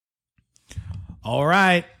All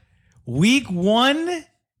right. Week 1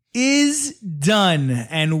 is done,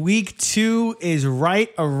 and week 2 is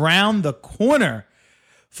right around the corner.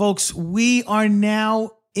 Folks, we are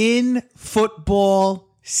now in football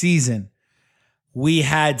season. We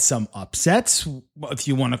had some upsets, if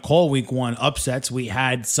you want to call week 1 upsets. We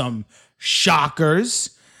had some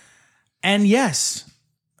shockers. And yes,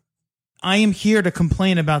 I am here to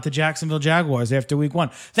complain about the Jacksonville Jaguars after week 1.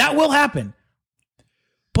 That will happen.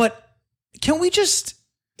 But can we just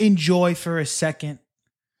enjoy for a second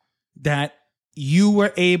that you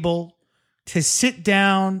were able to sit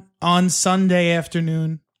down on Sunday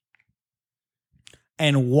afternoon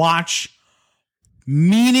and watch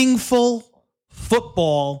meaningful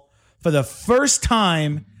football for the first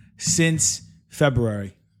time since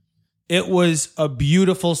February? It was a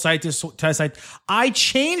beautiful sight to sight. I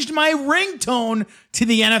changed my ringtone to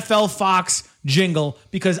the NFL Fox jingle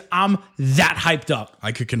because I'm that hyped up.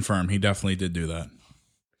 I could confirm he definitely did do that.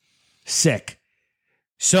 Sick.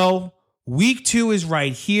 So week 2 is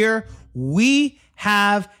right here. We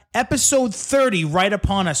have episode 30 right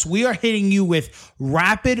upon us. We are hitting you with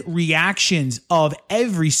rapid reactions of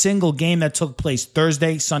every single game that took place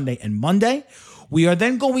Thursday, Sunday, and Monday. We are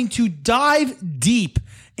then going to dive deep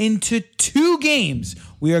into 2 games.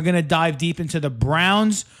 We are going to dive deep into the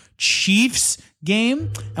Browns-Chiefs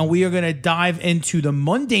game, and we are going to dive into the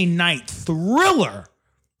Monday night thriller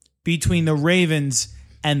between the Ravens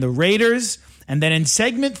and the Raiders. And then in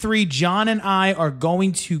segment 3, John and I are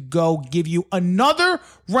going to go give you another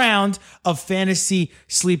round of fantasy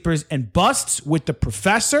sleepers and busts with the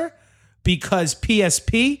professor, because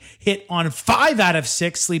PSP hit on 5 out of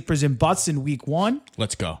 6 sleepers and busts in week 1.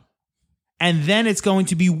 Let's go. And then it's going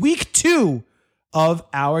to be week 2 of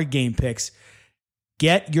our game picks.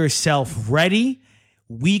 Get yourself ready.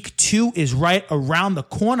 Week 2 is right around the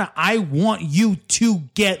corner. I want you to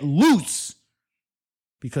get loose,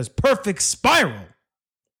 because Perfect Spiral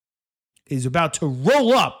is about to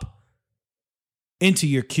roll up into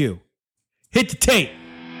your queue. Hit the tape.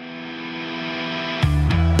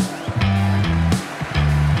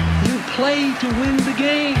 You play to win the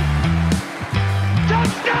game.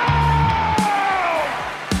 Touchdown!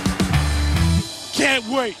 Can't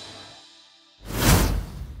wait.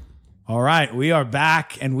 All right, we are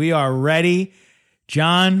back and we are ready.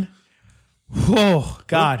 John, oh,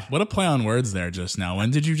 God. What a play on words there just now.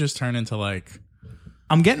 When did you just turn into like...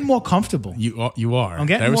 I'm getting more comfortable. You are. I'm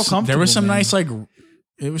getting more comfortable. There was some man. nice,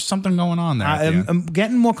 it was something going on there. I'm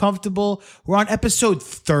getting more comfortable. We're on episode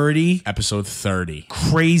 30. Episode 30.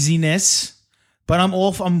 Craziness. But I'm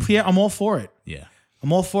all for it. Yeah.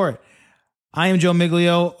 I'm all for it. I am Joe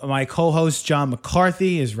Miglio. My co-host, John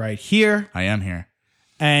McCarthy, is right here. I am here.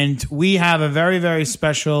 And we have a very, very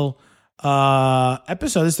special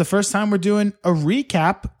episode. This is the first time we're doing a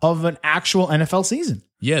recap of an actual NFL season.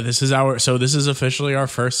 Yeah, this is officially our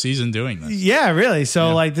first season doing this. Yeah, really.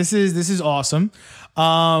 So this is awesome.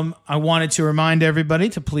 I wanted to remind everybody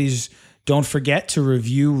to please don't forget to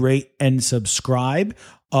review, rate, and subscribe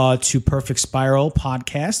to Perfect Spiral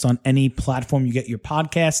podcast on any platform you get your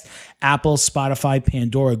podcast. Apple, Spotify,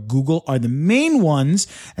 Pandora, Google are the main ones,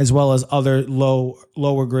 as well as other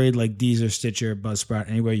lower grade like Deezer, Stitcher, Buzzsprout,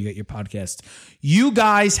 anywhere you get your podcast. You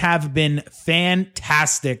guys have been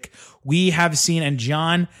fantastic. We have seen, and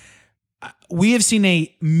John, we have seen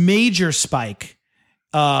a major spike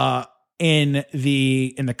in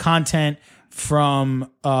the content from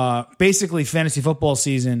basically fantasy football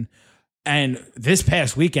season. And this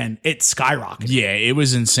past weekend, it skyrocketed. Yeah, it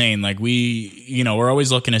was insane. Like we're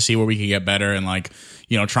always looking to see where we can get better and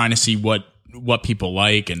trying to see what people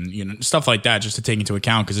like and stuff like that, just to take into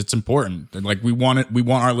account, because it's important. And we want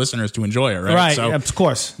our listeners to enjoy it, right? Right, so of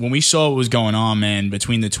course. When we saw what was going on, man,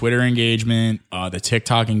 between the Twitter engagement, the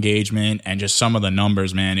TikTok engagement, and just some of the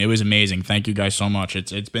numbers, man, it was amazing. Thank you guys so much.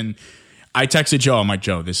 It's been. I texted Joe. I'm like,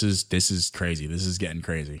 Joe, this is crazy. This is getting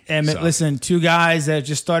crazy. And listen, 2 guys that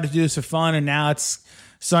just started to do this for fun, and now it's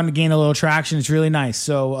starting to gain a little traction. It's really nice.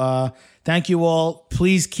 So thank you all.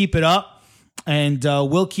 Please keep it up, and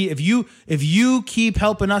we'll keep if you keep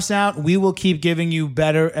helping us out, we will keep giving you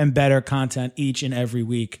better and better content each and every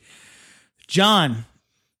week. John,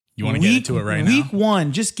 you want to get into it right now? Week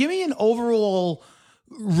 1, just give me an overall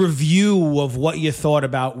review of what you thought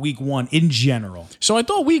about week 1 in general. So I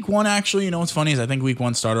thought week 1, actually, what's funny is I think week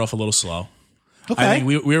 1 started off a little slow. Okay. I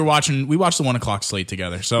think we watched the 1:00 slate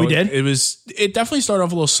together. So we did. It definitely started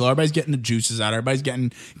off a little slow. Everybody's getting the juices out. Everybody's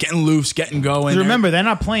getting loose, getting going. Remember, they're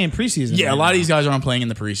not playing preseason. Yeah, a lot of these guys aren't playing in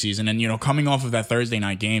the preseason. And, coming off of that Thursday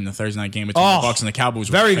night game between the Bucs and the Cowboys.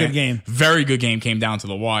 Very good game. Very good game, came down to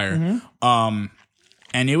the wire. Mm-hmm.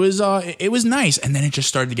 And it was nice. And then it just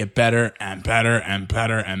started to get better and better and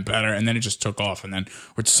better and better. And then it just took off. And then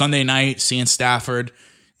we're Sunday night seeing Stafford.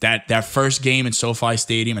 That first game in SoFi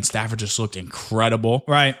Stadium, and Stafford just looked incredible.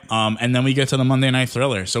 Right. And then we get to the Monday Night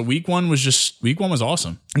Thriller. So week one was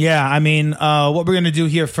awesome. Yeah, I mean, what we're going to do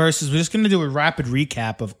here first is we're just going to do a rapid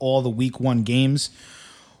recap of all the week one games.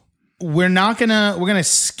 We're going to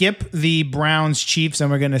skip the Browns Chiefs, and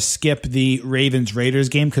we're going to skip the Ravens Raiders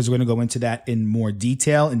game because we're going to go into that in more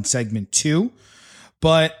detail in segment 2.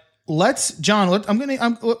 But let's go. I'm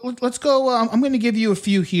going to give you a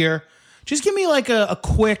few here. Just give me like a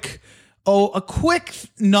quick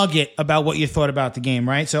nugget about what you thought about the game,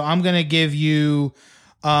 right? So I'm going to give you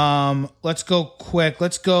let's go quick.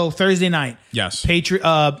 Let's go Thursday night. Yes.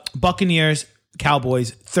 Buccaneers,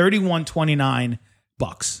 Cowboys, 31-29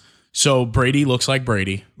 Bucks. So Brady looks like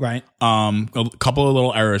Brady. Right. A couple of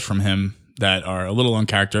little errors from him that are a little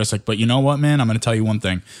uncharacteristic, but you know what, man? I'm going to tell you one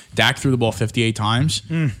thing. Dak threw the ball 58 times.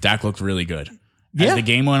 Dak looked really good. As the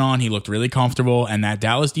game went on, he looked really comfortable, and that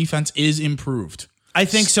Dallas defense is improved. I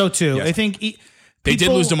think so too. Yes. I think they did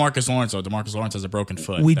lose DeMarcus Lawrence, though. DeMarcus Lawrence has a broken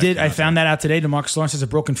foot. We did. I found that out today. DeMarcus Lawrence has a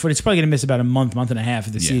broken foot. He's probably going to miss about a month and a half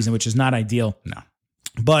of the season, which is not ideal. No.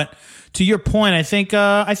 But to your point, I think,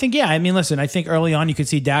 yeah. I mean, listen. I think early on you could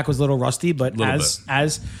see Dak was a little rusty, but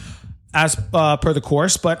as per the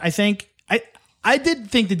course. But I think I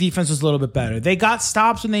did think the defense was a little bit better. They got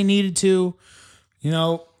stops when they needed to, you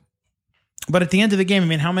know. But at the end of the game, I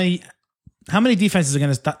mean, how many defenses are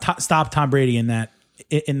going to stop Tom Brady in that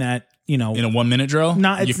you know, in a 1 minute drill?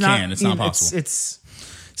 No, It's not possible. It's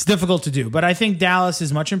difficult to do. But I think Dallas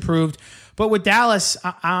is much improved. But with Dallas,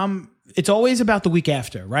 it's always about the week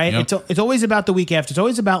after, right? Yep. It's always about the week after. It's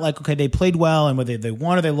always about like, okay, they played well, and whether they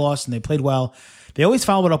won or they lost, and they played well, they always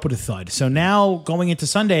follow it up with a thud. So now going into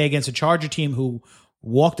Sunday against a Charger team who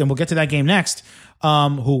walked, and we'll get to that game next,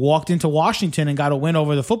 who walked into Washington and got a win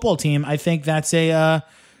over the football team, I think that's a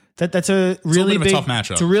really big tough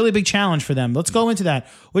matchup. It's a really big challenge for them. Let's go into that.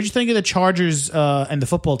 What did you think of the Chargers and the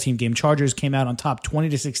football team game? Chargers came out on top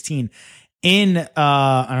 20-16 in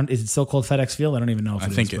is it still called FedEx Field? I don't even know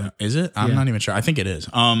if is it? I'm not even sure. I think it is.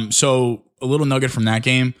 So a little nugget from that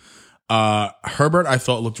game. Herbert, I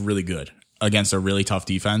thought, looked really good against a really tough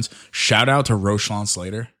defense. Shout out to Rashawn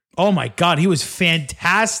Slater. Oh my God, he was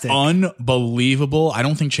fantastic. Unbelievable. I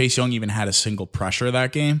don't think Chase Young even had a single pressure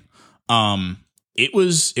that game. It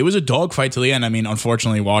was a dogfight to the end. I mean,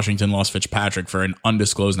 unfortunately, Washington lost Fitzpatrick for an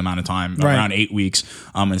undisclosed amount of time, around 8 weeks.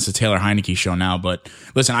 It's the Taylor Heineke show now. But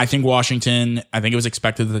listen, I think Washington, I think it was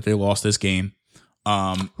expected that they lost this game.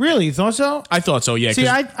 Really? You thought so? I thought so, yeah. See,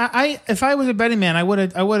 I if I was a betting man, I would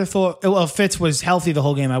have thought, well, if Fitz was healthy the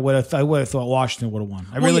whole game, I would have thought Washington would have won.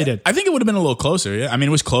 I really did. I think it would have been a little closer. Yeah, I mean,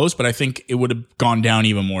 it was close, but I think it would have gone down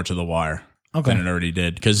even more to the wire than it already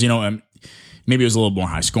did. Because, you know, maybe it was a little more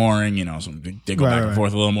high scoring. You know, so they go back and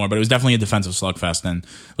forth a little more, but it was definitely a defensive slugfest. And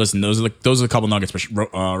listen, those are a couple nuggets. But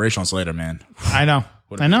Rashawn Slater, man, I know.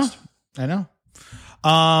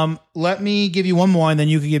 Let me give you one more, and then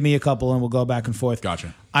you can give me a couple, and we'll go back and forth.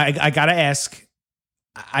 Gotcha. I gotta ask.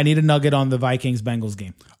 I need a nugget on the Vikings-Bengals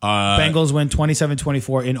game. Bengals win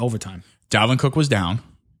 27-24 in overtime. Dalvin Cook was down.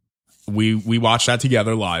 We watched that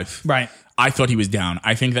together live. Right. I thought he was down.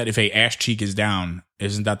 I think that if a ass cheek is down,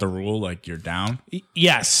 isn't that the rule? Like, you're down?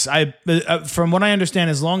 Yes. From what I understand,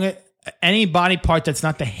 as long as any body part that's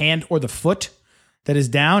not the hand or the foot that is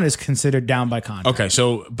down is considered down by contact.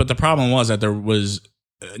 Okay, but the problem was that there was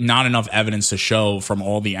not enough evidence to show from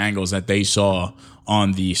all the angles that they saw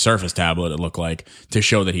on the Surface tablet, it looked like, to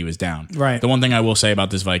show that he was down. Right. The one thing I will say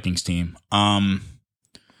about this Vikings team,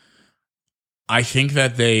 I think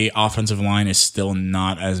that the offensive line is still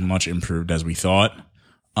not as much improved as we thought.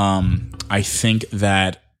 I think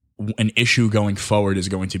that an issue going forward is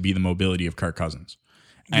going to be the mobility of Kirk Cousins.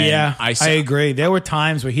 And I agree. There were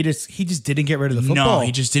times where he just didn't get rid of the football. No,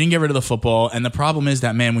 he just didn't get rid of the football. And the problem is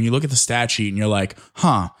that, man, when you look at the stat sheet and you're like,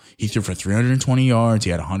 he threw for 320 yards.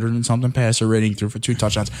 He had 100 and something passer rating, threw for 2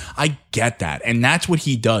 touchdowns. I get that. And that's what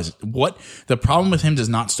he does. What the problem with him does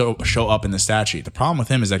not show up in the stat sheet. The problem with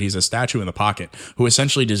him is that he's a statue in the pocket who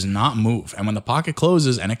essentially does not move. And when the pocket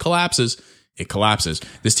closes and it collapses,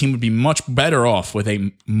 This team would be much better off with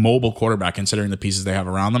a mobile quarterback considering the pieces they have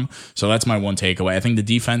around them. So that's my one takeaway. I think the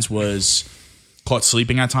defense was caught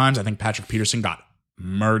sleeping at times. I think Patrick Peterson got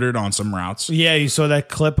murdered on some routes. Yeah, you saw that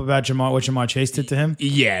clip about what Jamar Chase did to him?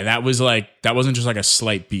 Yeah, that wasn't just like a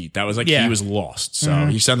slight beat. That was like he was lost. So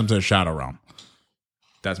he sent them to the shadow realm.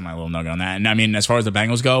 That's my little nugget on that. And I mean, as far as the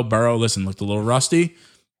Bengals go, Burrow, looked a little rusty.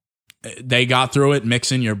 They got through it.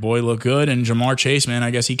 Mixon, your boy, looked good. And Jamar Chase, man, I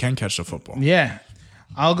guess he can catch the football. Yeah.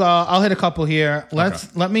 I'll go. I'll hit a couple here.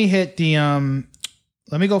 Let me hit the.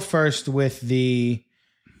 Let me go first with the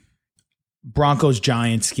Broncos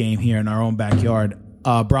Giants game here in our own backyard.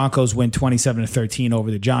 Broncos win 27-13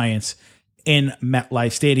 over the Giants in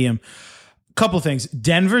MetLife Stadium. Couple things.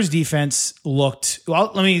 Denver's defense looked.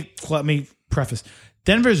 Well, let me preface.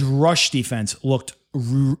 Denver's rush defense looked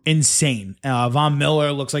insane. Von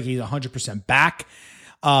Miller looks like he's 100% back.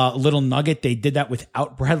 Little nugget. They did that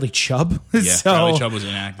without Bradley Chubb. Yeah, so, Bradley Chubb was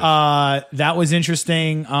inactive. That was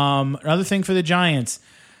interesting. Another thing for the Giants,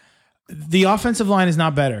 the offensive line is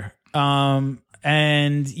not better.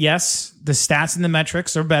 And yes, the stats and the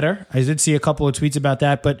metrics are better. I did see a couple of tweets about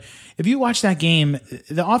that. But if you watch that game,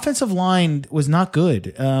 the offensive line was not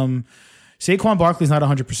good. Saquon Barkley's not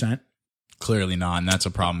 100%. Clearly not, and that's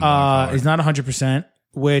a problem. He's not 100%,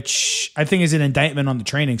 which I think is an indictment on the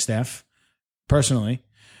training staff, personally.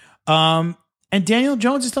 And Daniel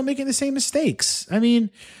Jones is still making the same mistakes. I mean,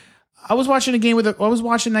 I was watching that game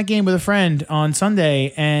with a friend on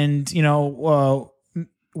Sunday, and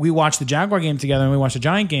we watched the Jaguar game together and we watched the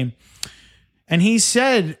Giant game. And he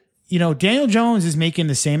said, Daniel Jones is making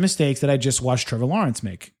the same mistakes that I just watched Trevor Lawrence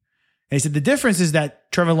make. And he said the difference is that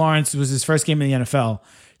Trevor Lawrence was his first game in the NFL.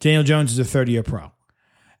 Daniel Jones is a third-year pro.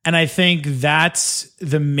 And I think that's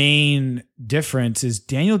the main difference is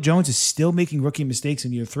Daniel Jones is still making rookie mistakes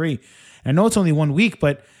in year 3. And I know it's only 1 week,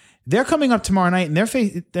 but they're coming up tomorrow night and they're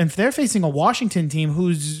facing a Washington team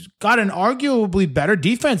who's got an arguably better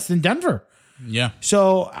defense than Denver. Yeah.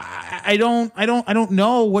 So I don't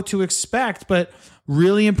know what to expect, but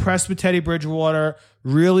really impressed with Teddy Bridgewater.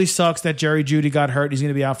 Really sucks that Jerry Jeudy got hurt. He's going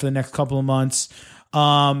to be out for the next couple of months.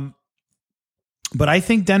 But I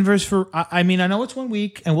think Denver's I know it's 1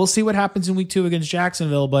 week and we'll see what happens in week 2 against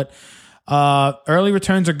Jacksonville, but early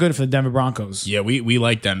returns are good for the Denver Broncos. Yeah, we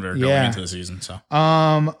like Denver going into the season. So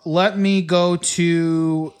let me go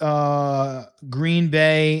to Green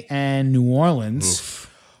Bay and New Orleans,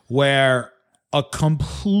 where a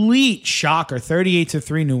complete shocker,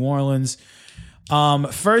 38-3 New Orleans.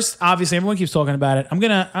 First, obviously, everyone keeps talking about it. I'm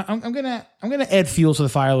gonna add fuel to the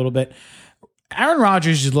fire a little bit. Aaron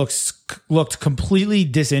Rodgers just looked completely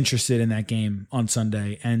disinterested in that game on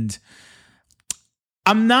Sunday, and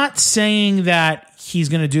I'm not saying that he's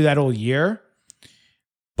going to do that all year,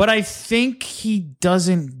 but I think he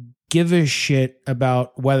doesn't give a shit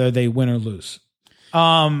about whether they win or lose.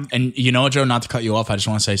 And you know what, Joe, not to cut you off, I just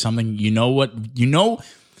want to say something. You know where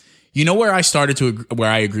I started where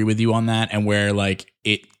I agree with you on that, and where like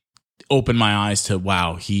it opened my eyes to,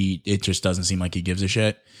 wow, it just doesn't seem like he gives a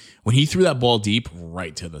shit. When he threw that ball deep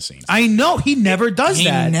right to the Saints. I know, he never does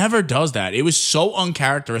that. He never does that. It was so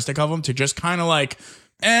uncharacteristic of him to just kind of like,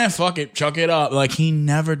 fuck it, chuck it up. Like, he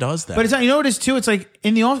never does that. But it's not, you know what it is too? It's like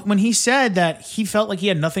when he said that he felt like he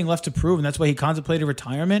had nothing left to prove and that's why he contemplated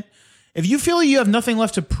retirement. If you feel you have nothing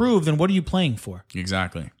left to prove, then what are you playing for?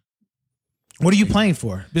 Exactly. What are you playing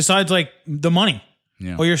for? Besides like the money.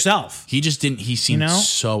 Yeah. Or yourself. He just didn't. He seemed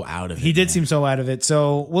so out of it. He did seem so out of it.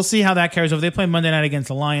 So we'll see how that carries over. They play Monday night against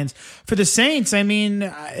the Lions. For the Saints, I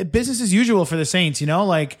mean, business as usual for the Saints.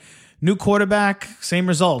 Like new quarterback, same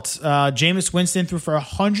results. Jameis Winston threw for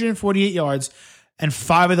 148 yards, and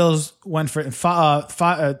 5 of those went for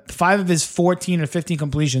 5 of his 14 or 15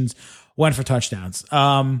 completions went for touchdowns.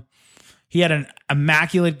 He had an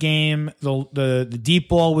immaculate game. The deep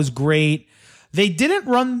ball was great. They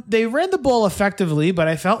ran the ball effectively, but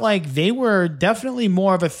I felt like they were definitely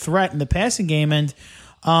more of a threat in the passing game. And,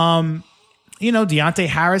 Deontay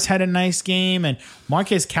Harris had a nice game, and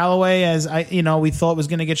Marquez Callaway, we thought was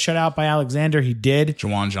going to get shut out by Alexander. He did.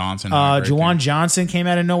 Juwan Johnson. Johnson came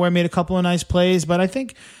out of nowhere, made a couple of nice plays, but I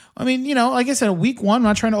think, like I said, week 1, I'm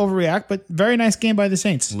not trying to overreact, but very nice game by the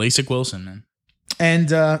Saints. LASIK Wilson, man.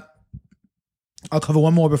 And, I'll cover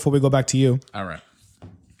one more before we go back to you. All right.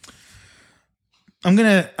 I'm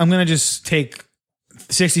gonna just take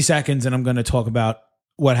 60 seconds and I'm gonna talk about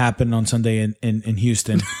what happened on Sunday in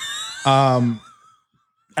Houston,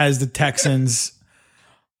 as the Texans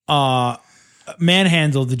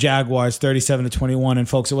manhandled the Jaguars 37-21, and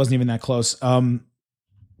folks, it wasn't even that close.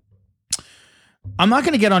 I'm not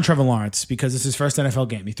going to get on Trevor Lawrence because it's his first NFL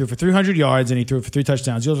game. He threw for 300 yards and he threw for 3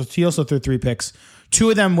 touchdowns. He also threw 3 picks, 2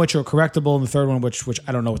 of them which are correctable, and the third one which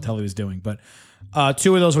I don't know what the hell he was doing, but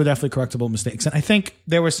 2 of those were definitely correctable mistakes. And I think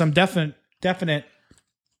there were some definite. I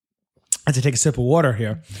had to take a sip of water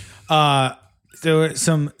here. There were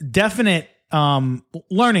some definite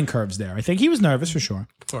learning curves there. I think he was nervous for sure.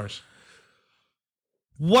 Of course.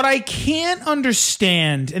 What I can't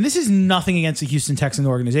understand, and this is nothing against the Houston Texans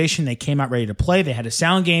organization. They came out ready to play. They had a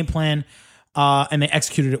sound game plan, and they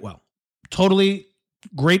executed it well. Totally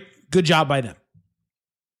great. Good job by them.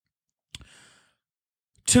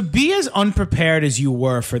 To be as unprepared as you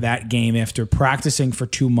were for that game after practicing for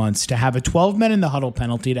 2 months, to have a 12 men in the huddle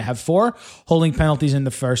penalty, to have 4 holding penalties in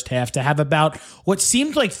the first half, to have about what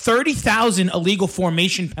seemed like 30,000 illegal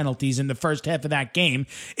formation penalties in the first half of that game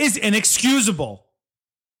is inexcusable.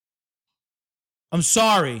 I'm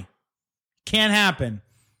sorry. Can't happen.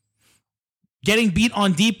 Getting beat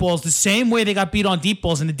on deep balls the same way they got beat on deep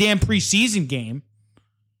balls in the damn preseason game.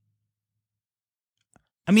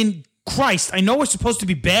 I mean, Christ, I know we're supposed to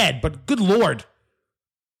be bad, but good Lord.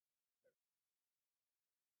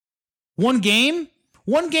 One game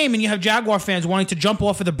and you have Jaguar fans wanting to jump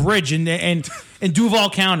off of the bridge in Duval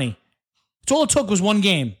County. That's all it took was one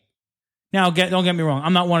game. Now, don't get me wrong.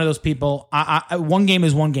 I'm not one of those people. One game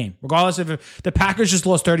is one game. Regardless if the Packers just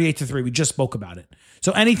lost 38-3. We just spoke about it.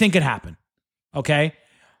 So anything could happen. Okay?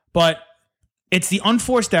 But it's the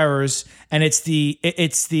unforced errors and it's the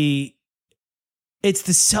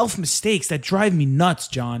self mistakes that drive me nuts,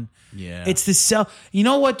 John. Yeah. It's the you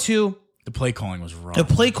know what, too? The play calling was rough. The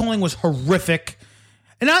play calling was horrific.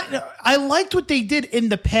 And I liked what they did in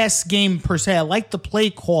the past game per se. I liked the play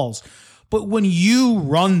calls. But when you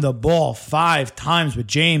run the ball 5 times with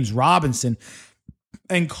James Robinson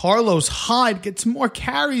and Carlos Hyde gets more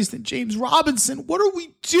carries than James Robinson, what are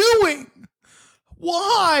we doing?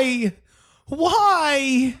 Why?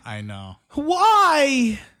 I know.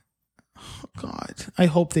 Why? Oh, God. I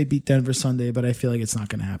hope they beat Denver Sunday, but I feel like it's not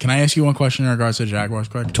going to happen. Can I ask you one question in regards to the Jaguars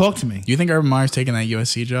quick? Talk to me. Do you think Urban Meyer's taking that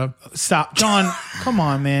USC job? Stop. John, come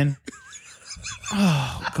on, man.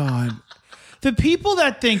 Oh, God. The people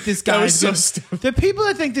that think this guy is the people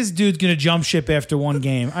that think this dude's going to jump ship after one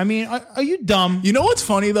game. I mean, are you dumb? You know what's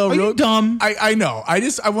funny though? Are you dumb? I know.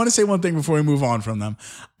 I want to say one thing before we move on from them.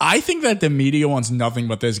 I think that the media wants nothing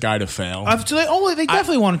but this guy to fail. They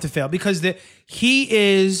definitely want him to fail because he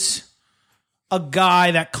is a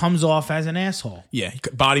guy that comes off as an asshole. Yeah,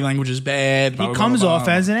 body language is bad. He comes off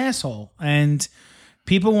as an asshole, and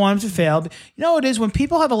people want him to fail. You know what it is? When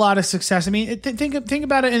people have a lot of success, I mean, think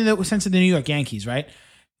about it in the sense of the New York Yankees, right?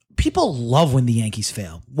 People love when the Yankees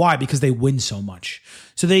fail. Why? Because they win so much.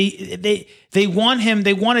 So they want him.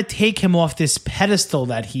 They want to take him off this pedestal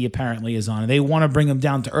that he apparently is on. And they want to bring him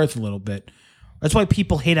down to earth a little bit. That's why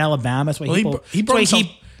people hate Alabama. That's why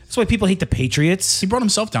that's why people hate the Patriots. He brought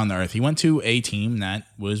himself down to earth. He went to a team that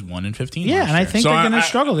was 1-15. Yeah, and I think they're going to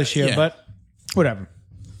struggle this year. Yeah. But whatever.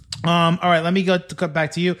 All right, let me cut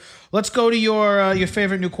back to you. Let's go to your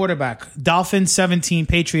favorite new quarterback. Dolphins 17,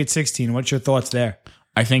 Patriots 16. What's your thoughts there?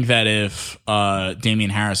 I think that if Damian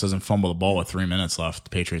Harris doesn't fumble the ball with 3 minutes left, the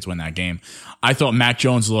Patriots win that game. I thought Mac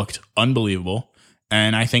Jones looked unbelievable,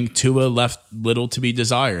 and I think Tua left little to be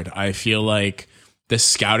desired. I feel like the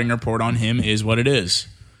scouting report on him is what it is.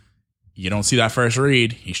 You don't see that first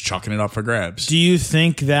read, he's chucking it up for grabs. Do you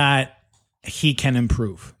think that he can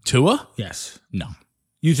improve? Tua? Yes. No.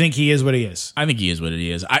 You think he is what he is? I think he is what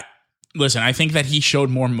he is. I think that he showed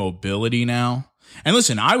more mobility now. And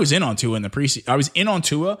listen, I was in on Tua in the preseason. I was in on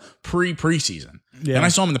Tua preseason. Yeah. And I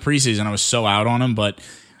saw him in the preseason. I was so out on him, but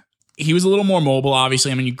he was a little more mobile,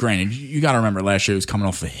 obviously. I mean, granted, you got to remember last year he was coming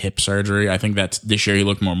off a hip surgery. I think that this year he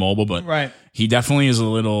looked more mobile, but right. He definitely is a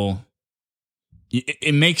little.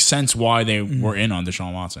 It makes sense why they were in on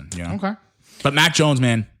Deshaun Watson. You know? Okay. But Mac Jones,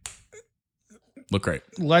 man, look great.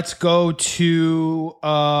 Let's go to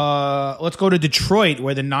Detroit,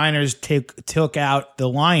 where the Niners took out the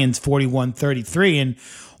Lions 41-33 in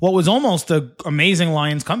what was almost an amazing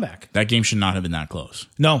Lions comeback. That game should not have been that close.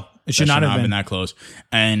 No, it should not have been that close.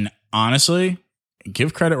 And honestly,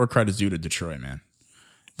 give credit where credit's due to Detroit, man.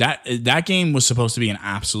 That game was supposed to be an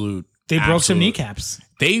absolute. They broke some kneecaps.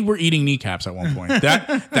 They were eating kneecaps at one point.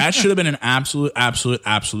 That should have been an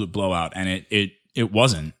absolute blowout, and it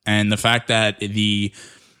wasn't. And the fact that the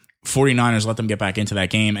 49ers let them get back into that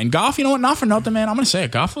game. And Goff, you know what? Not for nothing, man. I'm going to say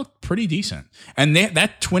it. Goff looked pretty decent. And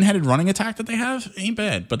that twin-headed running attack that they have ain't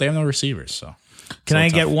bad, but they have no receivers. So, Can I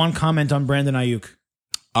get one comment on Brandon Ayuk?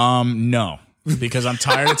 No. Because I'm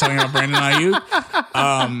tired of talking about Brandon Ayuk.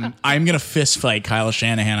 I'm going to fist fight Kyle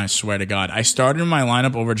Shanahan, I swear to God. I started my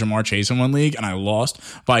lineup over Jamar Chase in one league, and I lost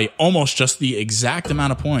by almost just the exact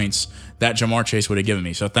amount of points that Jamar Chase would have given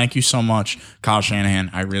me. So thank you so much, Kyle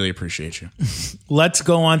Shanahan. I really appreciate you. Let's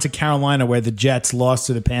go on to Carolina, where the Jets lost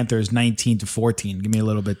to the Panthers 19-14. Give me a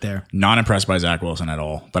little bit there. Not impressed by Zach Wilson at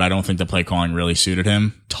all, but I don't think the play calling really suited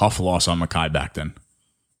him. Tough loss on Mekhi Becton.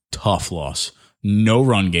 Tough loss. No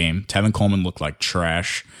run game. Tevin Coleman looked like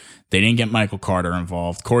trash. They didn't get Michael Carter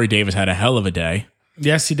involved. Corey Davis had a hell of a day.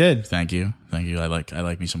 Yes, he did. Thank you. I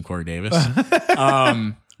like me some Corey Davis.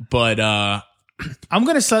 But I'm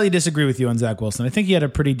going to slightly disagree with you on Zach Wilson. I think he had a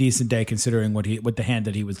pretty decent day considering what the hand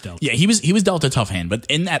that he was dealt. Yeah, he was dealt a tough hand, but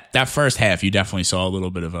in that first half, you definitely saw a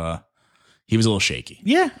little bit of he was a little shaky.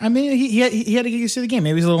 Yeah, I mean, he had to get used to the game.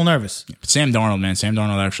 Maybe he was a little nervous. But Sam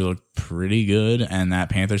Darnold actually looked pretty good, and that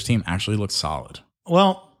Panthers team actually looked solid.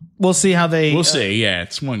 Well, we'll see how they. We'll see. Yeah,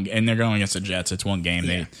 it's one, and they're going against the Jets. It's one game.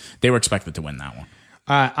 Yeah. They were expected to win that one.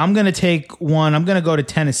 I'm going to take one. I'm going to go to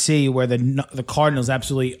Tennessee, where the Cardinals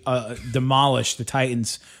absolutely demolished the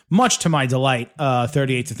Titans, much to my delight,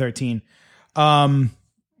 38-13.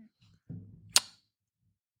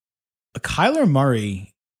 Kyler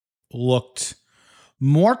Murray looked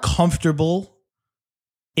more comfortable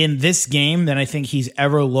in this game than I think he's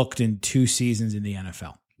ever looked in 2 seasons in the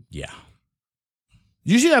NFL. Yeah.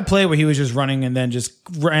 Did you see that play where he was just running and then just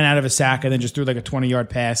ran out of a sack and then just threw like a 20-yard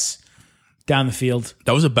pass down the field?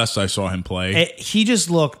 That was the best I saw him play. He just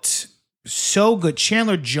looked so good.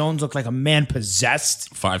 Chandler Jones looked like a man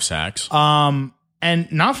possessed. 5 sacks. And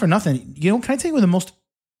not for nothing. You know, can I tell you what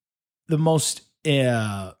the most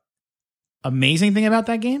amazing thing about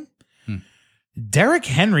that game? Derrick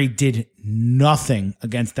Henry did nothing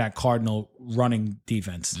against that Cardinal running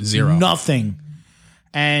defense. 0. Nothing.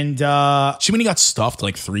 And see when he got stuffed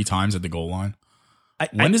like 3 times at the goal line.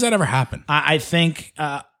 When does that ever happen? I think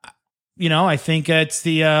I think it's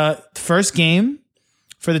the first game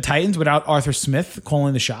for the Titans without Arthur Smith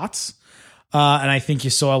calling the shots, and I think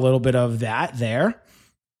you saw a little bit of that there.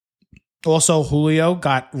 Also, Julio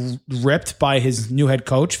got ripped by his new head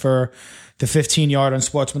coach for the 15-yard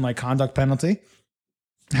unsportsmanlike conduct penalty.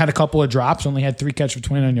 Had a couple of drops, only had 3 catches for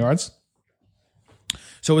 29 yards.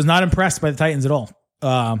 So was not impressed by the Titans at all.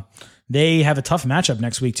 They have a tough matchup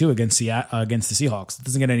next week too against the Seahawks. It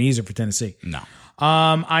doesn't get any easier for Tennessee. No.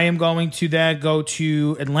 I am going to go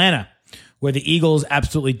to Atlanta, where the Eagles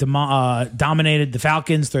absolutely dominated the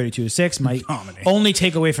Falcons 32-6. My only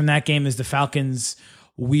takeaway from that game is the Falcons.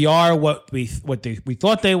 We are what we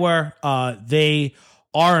thought they were. They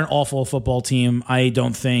are an awful football team. I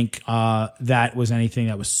don't think that was anything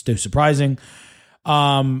that was too surprising.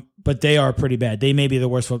 But they are pretty bad. They may be the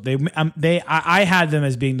worst. I had them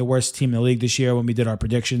as being the worst team in the league this year when we did our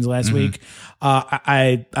predictions last week.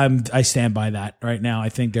 I stand by that right now. I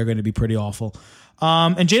think they're going to be pretty awful.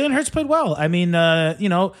 And Jalen Hurts played well. I mean, I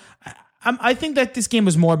think that this game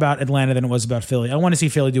was more about Atlanta than it was about Philly. I want to see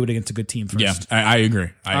Philly do it against a good team first. Yeah, I agree.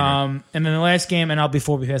 And then the last game, and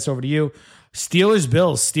before we pass over to you,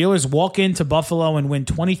 Steelers-Bills. Steelers walk into Buffalo and win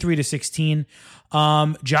 23-16.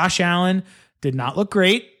 Josh Allen did not look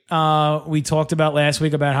great. We talked about last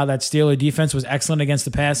week about how that Steeler defense was excellent against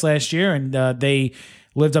the pass last year, and they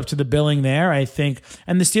lived up to the billing there, I think.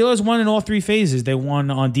 And the Steelers won in all 3 phases. They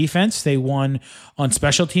won on defense. They won on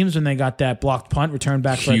special teams when they got that blocked punt returned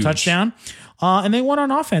back for a touchdown. And they won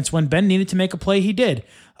on offense. When Ben needed to make a play, he did.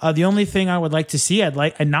 The only thing I would like to see, and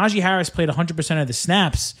Najee Harris played 100% of the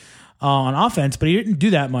snaps on offense, but he didn't do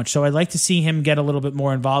that much. So I'd like to see him get a little bit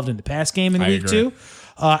more involved in the pass game in week 2.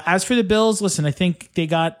 As for the Bills, listen, I think they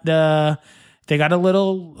got a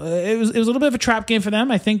little. It was a little bit of a trap game for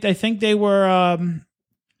them. I think they were.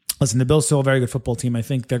 Listen, the Bills still a very good football team. I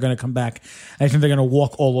think they're going to come back. I think they're going to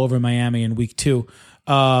walk all over Miami in week 2.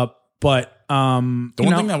 But the one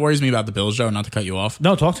thing that worries me about the Bills, Joe, not to cut you off.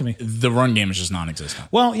 No, talk to me. The run game is just non-existent.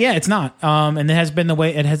 Well, yeah, it's not. And it has been the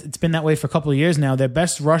way it's been that way for a couple of years now. Their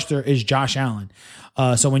best rusher is Josh Allen.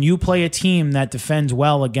 So when you play a team that defends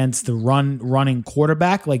well against the running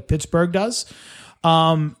quarterback like Pittsburgh does,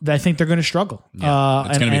 I think they're going to struggle. Yeah,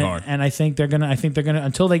 it's going to be hard. And I think they're going to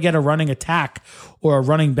until they get a running attack or a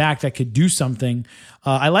running back that could do something.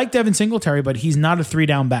 I like Devin Singletary, but he's not a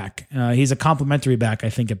 3-down back. He's a complimentary back, I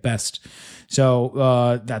think, at best.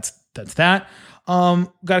 So that's that. Got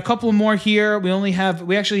a couple more here.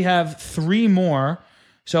 We actually have 3 more.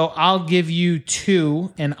 So I'll give you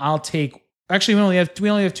 2, and I'll take. Actually, we only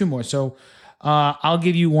have 2 more. So I'll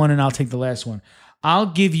give you 1, and I'll take the last one. I'll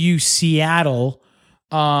give you Seattle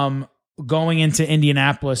going into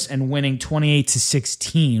Indianapolis and winning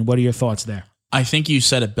 28-16. What are your thoughts there? I think you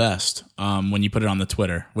said it best when you put it on the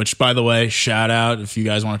Twitter, which, by the way, shout out if you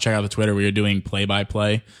guys want to check out the Twitter. We are doing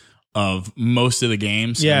play-by-play of most of the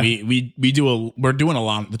games. Yeah. We're doing a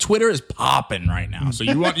lot. The Twitter is popping right now. So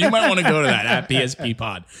you might want to go to that at PSP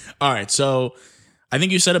Pod. All right. So I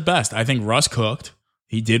think you said it best. I think Russ cooked.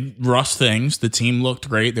 He did Russ things. The team looked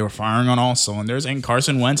great. They were firing on all cylinders. And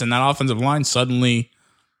Carson Wentz and that offensive line suddenly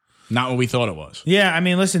not what we thought it was. Yeah, I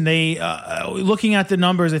mean, listen, they looking at the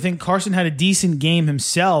numbers, I think Carson had a decent game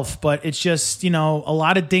himself, but it's just, a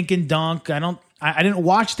lot of dink and dunk. I I didn't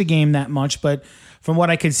watch the game that much, but from what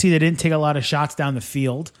I could see, they didn't take a lot of shots down the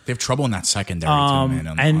field. They have trouble in that secondary too, man.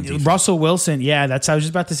 On And defense. Russell Wilson, I was just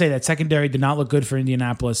about to say that secondary did not look good for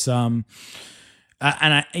Indianapolis. And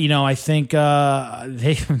I think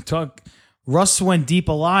they talk. Russ went deep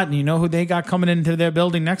a lot, and you know who they got coming into their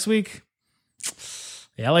building next week?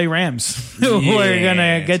 The LA Rams, who we're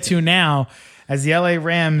gonna get to now, as the LA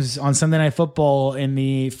Rams on Sunday Night Football in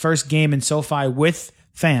the first game in SoFi with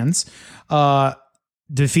fans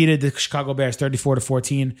defeated the Chicago Bears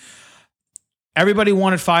 34-14. Everybody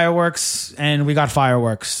wanted fireworks, and we got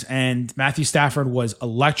fireworks. And Matthew Stafford was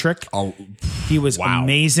electric. Oh, He was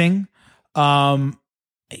amazing.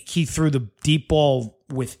 He threw the deep ball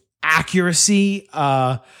with accuracy.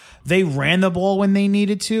 They ran the ball when they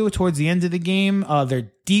needed to towards the end of the game.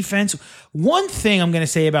 Their defense. One thing I'm going to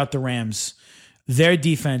say about the Rams, their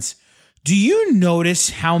defense. Do you notice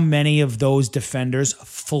how many of those defenders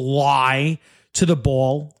fly to the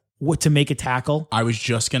ball to make a tackle? I was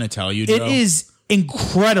just gonna tell you, Joe. It is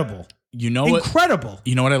incredible. You know Incredible.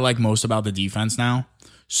 You know what I like most about the defense now?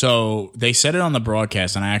 So they said it on the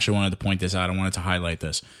broadcast, and I actually wanted to point this out. I wanted to highlight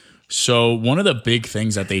this. So one of the big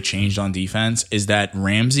things that they changed on defense is that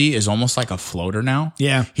Ramsey is almost like a floater now.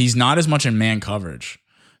 Yeah. He's not as much in man coverage.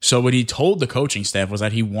 So what he told the coaching staff was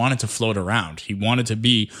that he wanted to float around. He wanted to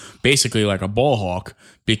be basically like a ball hawk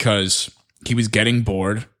because he was getting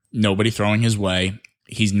bored, nobody throwing his way.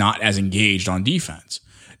 He's not as engaged on defense.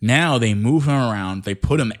 Now they move him around. They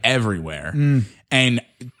put him everywhere. And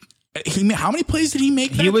how many plays did he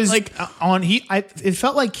make? He was like it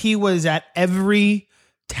felt like he was at every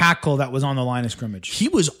tackle that was on the line of scrimmage. He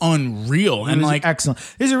was unreal. And like excellent.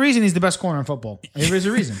 There's a reason he's the best corner in football. There's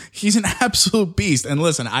a reason. He's an absolute beast. And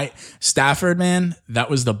listen, Stafford, man, that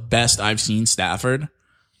was the best I've seen Stafford.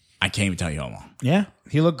 I can't even tell you how long. Yeah,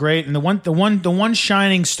 he looked great. And the one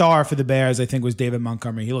shining star for the Bears, I think, was David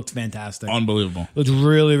Montgomery. He looked fantastic. Unbelievable. Looked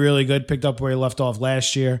really, really good. Picked up where he left off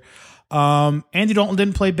last year. Andy Dalton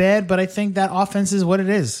didn't play bad, but I think that offense is what it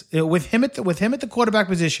is. With him at the quarterback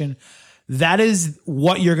position, that is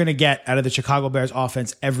what you're going to get out of the Chicago Bears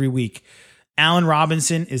offense every week. Allen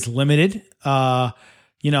Robinson is limited.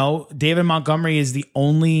 David Montgomery is the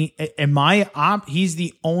only, he's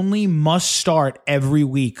the only must start every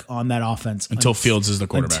week on that offense. Until Fields is the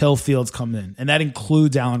quarterback. Until Fields comes in. And that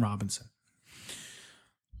includes Allen Robinson.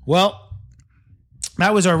 Well,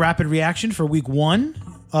 that was our rapid reaction for week 1.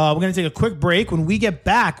 We're going to take a quick break. When we get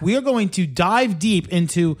back, we are going to dive deep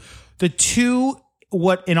into the two,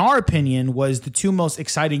 what in our opinion was the two most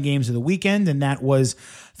exciting games of the weekend, and that was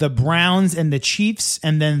the Browns and the Chiefs,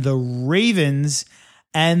 and then the Ravens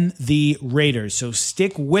and the Raiders. So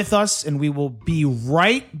stick with us, and we will be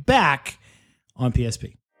right back on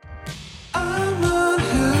PSP.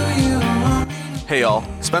 Hey y'all,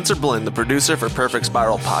 Spencer Blinn, the producer for Perfect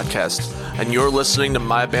Spiral Podcast, and you're listening to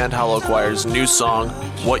my band Hollow Choir's new song,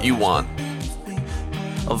 What You Want.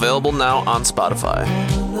 Available now on Spotify.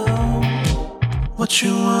 What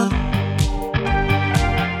you want?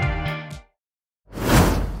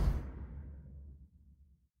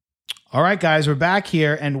 All right, guys, we're back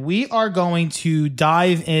here, and we are going to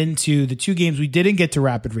dive into the two games we didn't get to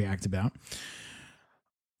rapid react about.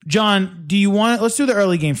 John, let's do the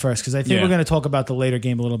early game first, because I think we're going to talk about the later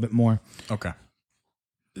game a little bit more. Okay.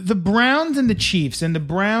 The Browns and the Chiefs, and the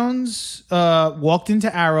Browns walked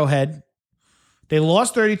into Arrowhead. They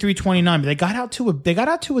lost 33-29, but they got out to a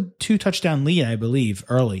 2-touchdown lead, I believe,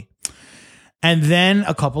 early. And then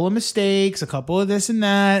a couple of mistakes, a couple of this and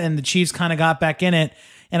that, and the Chiefs kind of got back in it.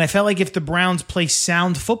 And I felt like if the Browns play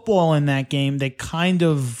sound football in that game, they kind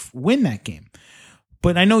of win that game.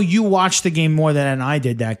 But I know you watched the game more than I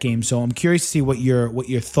did that game, so I'm curious to see what your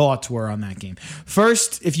thoughts were on that game.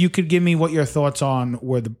 First, if you could give me what your thoughts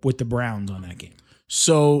were with the Browns on that game.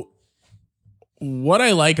 So what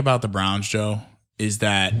I like about the Browns, Joe, is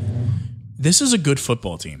that this is a good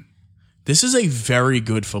football team. This is a very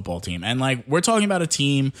good football team. And like, we're talking about a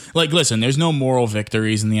team, like, listen, there's no moral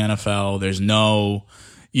victories in the NFL. There's no,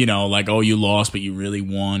 like, oh, you lost, but you really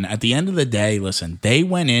won. At the end of the day, listen, they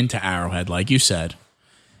went into Arrowhead, like you said,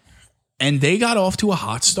 and they got off to a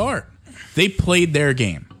hot start. They played their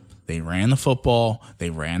game. They ran the football.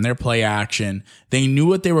 They ran their play action. They knew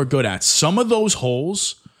what they were good at. Some of those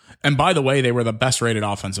holes, and by the way, they were the best rated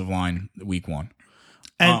offensive line week 1.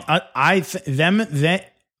 And them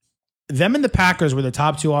and the Packers were the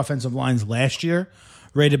top 2 offensive lines last year,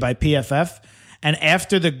 rated by PFF. And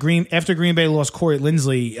after Green Bay lost Corey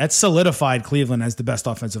Linsley, that solidified Cleveland as the best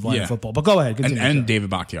offensive line in football. But go ahead, continue. And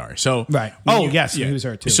David Bakhtiari. So right. He was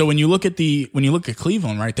hurt too. So when you look at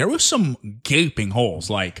Cleveland, right, there was some gaping holes.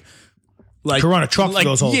 Like Like Could run a truck through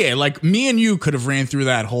those holes. Yeah, like me and you could have ran through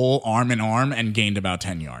that hole arm in arm and gained about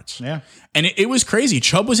 10 yards. Yeah. And it was crazy.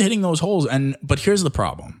 Chubb was hitting those holes. But here's the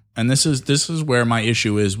problem. And this is where my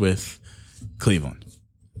issue is with Cleveland.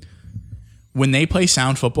 When they play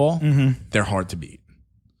sound football, they're hard to beat.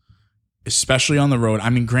 Especially on the road. I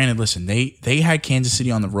mean, granted, listen, they had Kansas City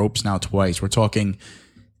on the ropes now twice. We're talking,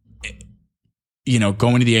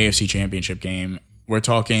 going to the AFC Championship game. We're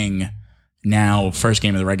talking now, first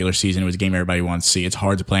game of the regular season. It was a game everybody wants to see. It's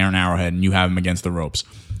hard to play on Arrowhead, and you have them against the ropes.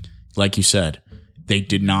 Like you said, they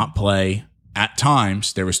did not play at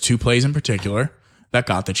times. There was 2 plays in particular that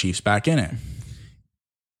got the Chiefs back in it.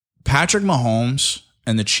 Patrick Mahomes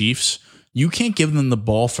and the Chiefs, you can't give them the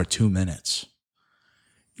ball for 2 minutes.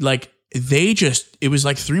 Like, it was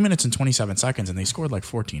like 3 minutes and 27 seconds, and they scored like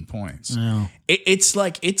 14 points. Yeah.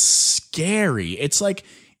 It's scary.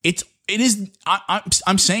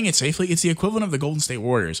 I'm saying it safely. It's the equivalent of the Golden State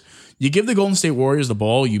Warriors. You give the Golden State Warriors the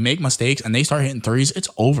ball, you make mistakes, and they start hitting threes. It's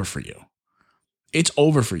over for you. It's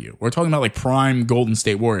over for you. We're talking about like prime Golden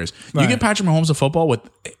State Warriors. Right. You get Patrick Mahomes a football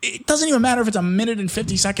it doesn't even matter if it's a minute and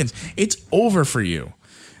 50 seconds. It's over for you.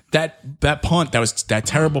 That punt, that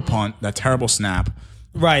terrible punt, that terrible snap.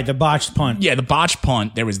 Right, the botched punt. Yeah, the botched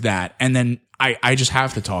punt, there was that. And then I just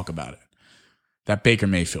have to talk about it. That Baker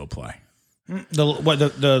Mayfield play.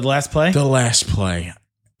 The last play? The last play.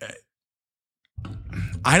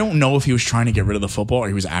 I don't know if he was trying to get rid of the football or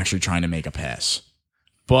he was actually trying to make a pass.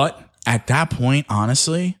 But at that point,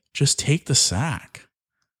 honestly, just take the sack.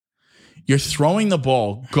 You're throwing the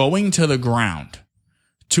ball going to the ground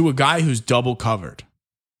to a guy who's double covered.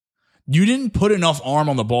 You didn't put enough arm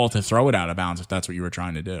on the ball to throw it out of bounds if that's what you were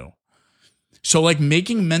trying to do. So, like,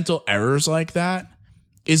 making mental errors like that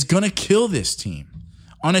is going to kill this team.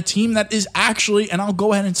 On a team that is actually, and I'll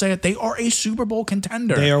go ahead and say it, they are a Super Bowl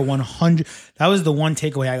contender. They are 100. That was the one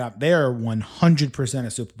takeaway I got. They are 100%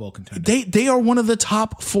 a Super Bowl contender. They are one of the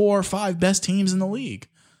top 4 or 5 best teams in the league.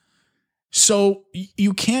 So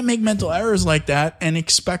you can't make mental errors like that and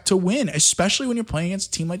expect to win, especially when you're playing against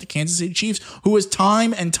a team like the Kansas City Chiefs, who is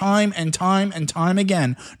time and time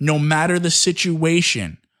again, no matter the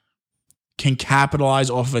situation, can capitalize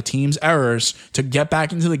off of a team's errors to get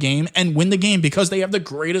back into the game and win the game because they have the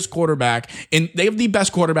greatest quarterback they have the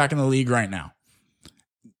best quarterback in the league right now.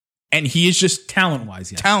 And he is just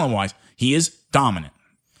Talent-wise, yes. Talent-wise, he is dominant.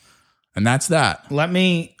 And that's that.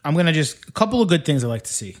 I'm going to just, a couple of good things I like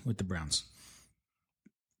to see with the Browns.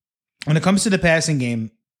 When it comes to the passing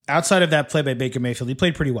game, outside of that play by Baker Mayfield, he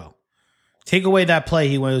played pretty well. Take away that play,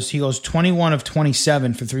 he goes 21 of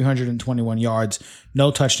 27 for 321 yards,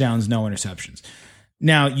 no touchdowns, no interceptions.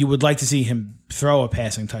 Now, you would like to see him throw a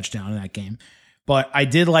passing touchdown in that game, but I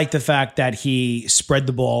did like the fact that he spread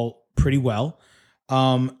the ball pretty well.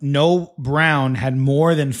 No Brown had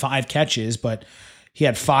more than 5 catches, but he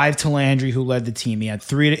had 5 to Landry, who led the team. He had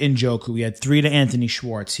 3 to Njoku. He had 3 to Anthony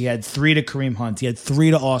Schwartz. He had 3 to Kareem Hunt. He had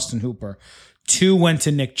 3 to Austin Hooper. 2 went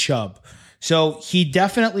to Nick Chubb. So he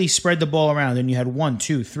definitely spread the ball around. And you had 1,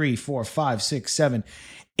 2, 3, 4, 5, 6, 7,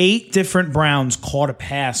 8 different Browns caught a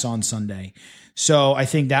pass on Sunday. So I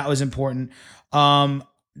think that was important.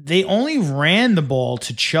 They only ran the ball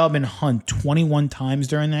to Chubb and Hunt 21 times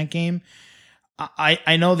during that game.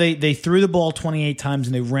 I know they threw the ball 28 times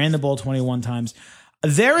and they ran the ball 21 times.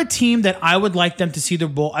 They're a team that I would like them to see the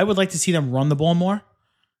ball. I would like to see them run the ball more.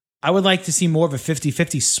 I would like to see more of a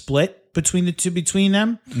 50-50 split between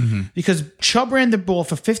them because Chubb ran the ball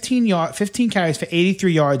for 15 carries for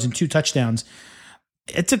 83 yards and 2 touchdowns.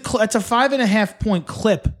 It's a 5.5 point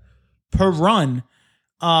clip per run.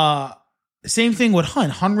 Same thing with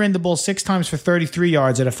Hunt. Hunt ran the ball 6 times for 33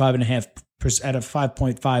 yards at a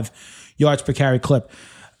 5.5 yards per carry clip.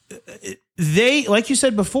 They, like you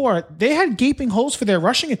said before, they had gaping holes for their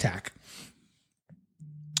rushing attack.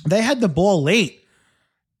 They had the ball late.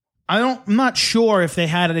 I'm not sure if they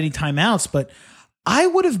had any timeouts, but I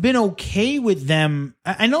would have been okay with them.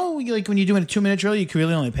 I know, like, when you're doing a 2-minute drill, you can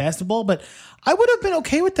really only pass the ball, but I would have been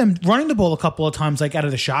okay with them running the ball a couple of times, like out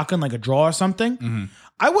of the shotgun, like a draw or something.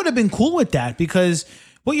 I would have been cool with that because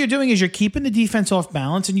what you're doing is you're keeping the defense off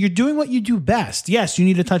balance and you're doing what you do best. Yes, you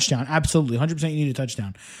need a touchdown. Absolutely. 100% you need a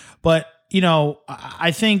touchdown. But,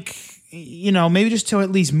 I think, maybe just to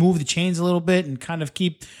at least move the chains a little bit and kind of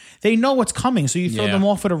they know what's coming. So you throw them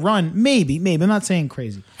off at a run. Maybe. I'm not saying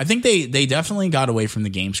crazy. I think they definitely got away from the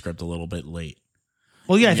game script a little bit late.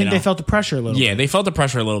 Well, yeah, I think they felt the pressure a little bit. Yeah, they felt the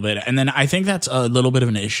pressure a little bit. And then I think that's a little bit of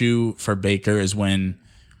an issue for Baker is when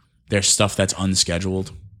there's stuff that's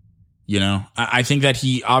unscheduled. You know, I think that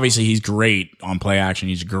he's great on play action.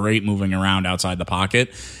 He's great moving around outside the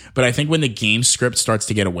pocket. But I think when the game script starts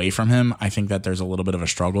to get away from him, I think that there's a little bit of a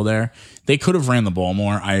struggle there. They could have ran the ball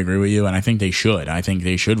more. I agree with you. And I think they should. I think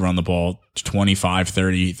they should run the ball 25,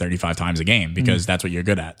 30, 35 times a game because that's what you're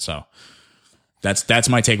good at. So that's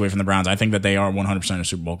my takeaway from the Browns. I think that they are 100% a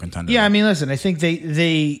Super Bowl contender. Yeah, I mean, listen, I think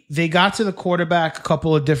they got to the quarterback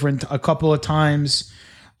a couple of times.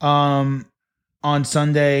 On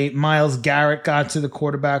Sunday, Myles Garrett got to the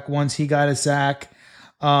quarterback once he got a sack.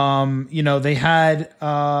 They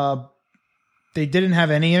didn't have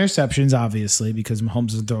any interceptions, obviously, because Mahomes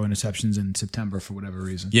doesn't throw interceptions in September for whatever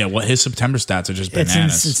reason. Yeah, well, his September stats are just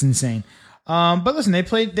bananas. It's insane. But listen, they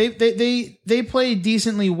played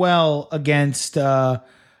decently well against. And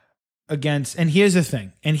here's the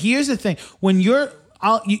thing. When you're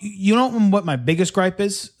you know what my biggest gripe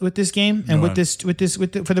is with this game and for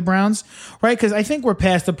the Browns, right? Because I think we're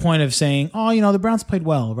past the point of saying, the Browns played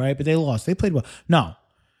well, right? But they lost. They played well. No,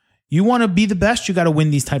 you want to be the best, you got to win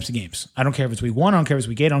these types of games. I don't care if it's week 1, I don't care if it's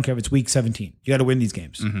week 8, I don't care if it's week 17. You got to win these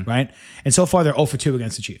games, right? And so far they're 0 for 2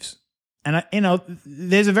 against the Chiefs, and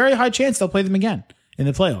there's a very high chance they'll play them again in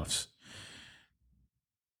the playoffs.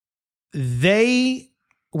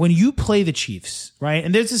 When you play the Chiefs, right,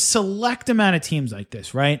 and there's a select amount of teams like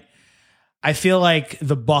this, right? I feel like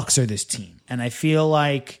the Bucs are this team, and I feel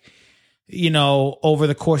like, over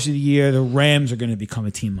the course of the year, the Rams are going to become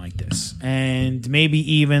a team like this, and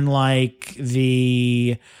maybe even like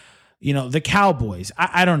the Cowboys.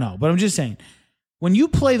 I don't know, but I'm just saying, when you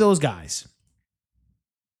play those guys,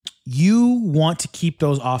 you want to keep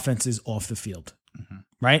those offenses off the field,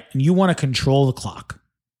 right? And you want to control the clock.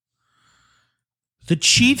 The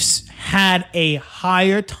Chiefs had a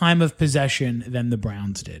higher time of possession than the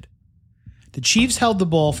Browns did. The Chiefs held the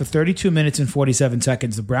ball for 32 minutes and 47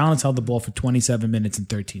 seconds. The Browns held the ball for 27 minutes and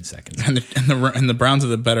 13 seconds. And the Browns are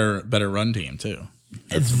the better run team too.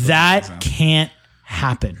 That can't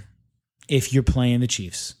happen if you're playing the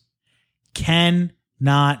Chiefs.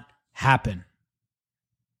 Cannot happen.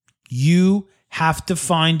 You have to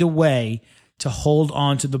find a way to hold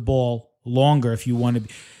on to the ball longer if you want to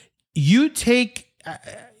be. You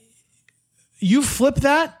flip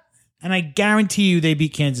that, and I guarantee you they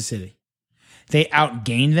beat Kansas City. They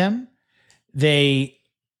outgained them. They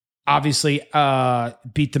obviously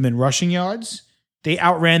beat them in rushing yards. They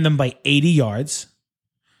outran them by 80 yards.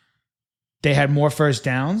 They had more first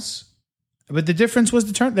downs. But the difference was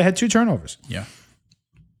they had 2 turnovers. Yeah.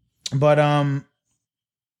 But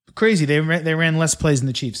crazy. They ran less plays than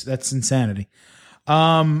the Chiefs. That's insanity.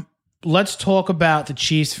 Let's talk about the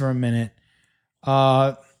Chiefs for a minute.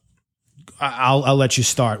 I'll let you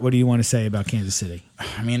start. What do you want to say about Kansas City?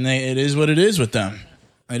 I mean, it is what it is with them.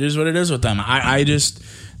 It is what it is with them.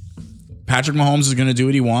 Patrick Mahomes is going to do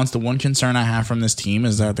what he wants. The one concern I have from this team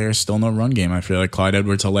is that there's still no run game. I feel like Clyde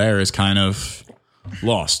Edwards-Helaire is kind of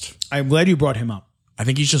lost. I'm glad you brought him up. I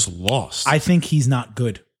think he's just lost. I think he's not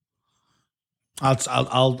good.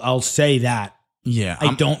 I'll say that. Yeah.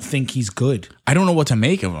 I don't think he's good. I don't know what to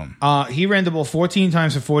make of him. He ran the ball 14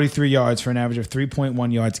 times for 43 yards for an average of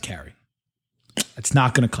 3.1 yards a carry. It's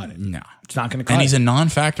not going to cut it. No. It's not going to cut it. And he's a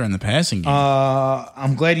non-factor in the passing game.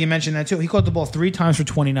 I'm glad you mentioned that too. He caught the ball 3 times for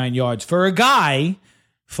 29 yards. For a guy,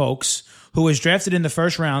 folks, who was drafted in the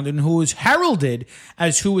first round and who was heralded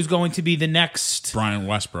as who was going to be the next... Brian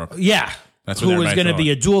Westbrook. Yeah. That's what who was going to thought. be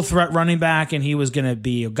a dual threat running back, and he was going to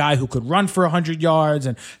be a guy who could run for 100 yards,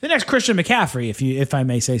 and the next Christian McCaffrey, if I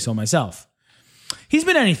may say so myself. He's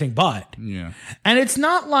been anything but. Yeah. And it's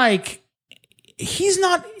not like he's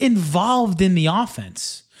not involved in the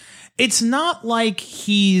offense. It's not like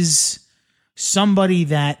he's somebody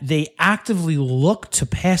that they actively look to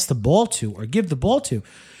pass the ball to or give the ball to.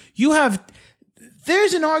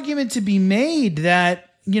 There's an argument to be made that,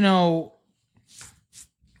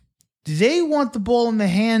 they want the ball in the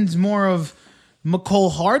hands more of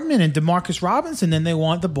McCole Hardman and Demarcus Robinson than they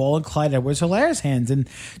want the ball in Clyde Edwards-Helaire's hands. And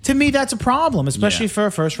to me, that's a problem, especially for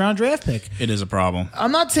a first-round draft pick. It is a problem.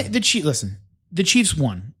 I'm not saying the Chiefs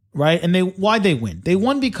won, right? And why'd they win? They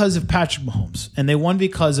won because of Patrick Mahomes, and they won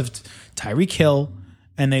because of Tyreek Hill,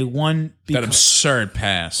 and they won because... That absurd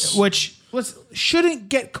pass. Which shouldn't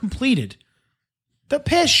get completed. That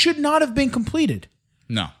pass should not have been completed.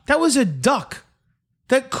 No. That was a duck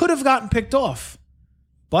that could have gotten picked off.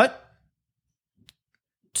 But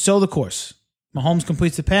so the course. Mahomes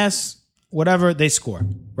completes the pass, whatever, they score,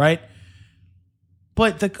 right?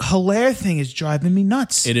 But the Helaire thing is driving me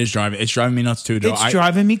nuts. It's driving me nuts too, Joe. It's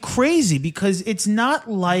driving me crazy because it's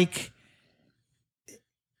not like...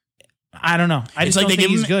 I don't know. I just don't think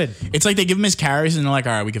he's good. It's like they give him his carries and they're like,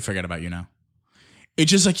 all right, we can forget about you now. It's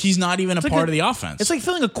just like he's not even a part of the offense. It's like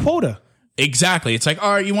filling a quota. Exactly. It's like,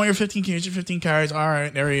 all right, you want your 15 carries, your 15 carries. All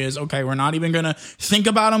right, there he is. Okay, we're not even going to think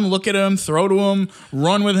about him, look at him, throw to him,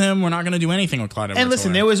 run with him. We're not going to do anything with Clyde Edwards-Helaire. And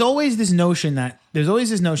listen, there was always this notion that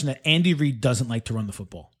Andy Reid doesn't like to run the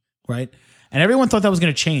football, right? And everyone thought that was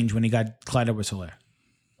going to change when he got Clyde Edwards-Helaire.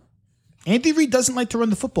 Andy Reid doesn't like to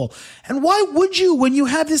run the football. And why would you when you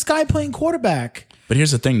have this guy playing quarterback? But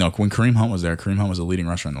here's the thing, though. When Kareem Hunt was there, Kareem Hunt was the leading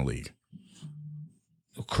rusher in the league.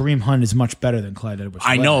 Kareem Hunt is much better than Clyde Edwards-Helaire.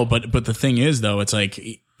 I know, but the thing is, though, it's like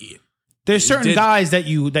there's certain guys that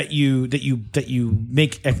you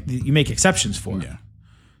make exceptions for. Yeah.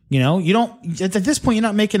 You know, you don't at this point you're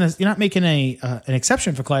not making an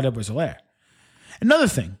exception for Clyde Edwards-Helaire. Another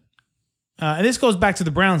thing, and this goes back to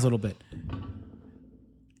the Browns a little bit.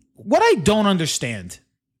 What I don't understand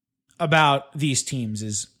about these teams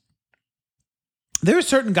is there are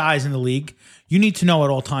certain guys in the league you need to know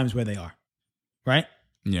at all times where they are, right?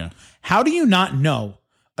 Yeah. How do you not know,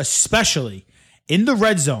 especially in the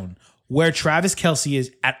red zone, where Travis Kelce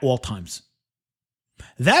is at all times?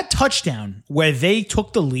 That touchdown where they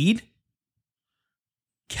took the lead,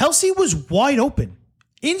 Kelce was wide open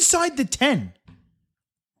inside the 10.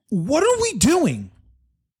 What are we doing?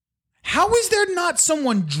 How is there not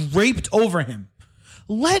someone draped over him?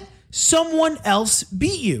 Let someone else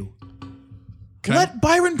beat you. Let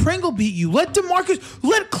Byron Pringle beat you. Let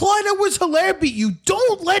Clyde Edwards-Helaire beat you.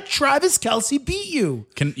 Don't let Travis Kelce beat you.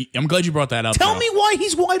 I'm glad you brought that up. Tell me why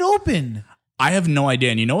he's wide open. I have no idea.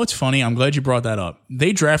 And you know what's funny? I'm glad you brought that up.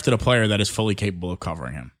 They drafted a player that is fully capable of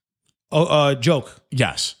covering him. Joke.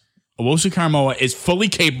 Yes. Owusu Karamoah is fully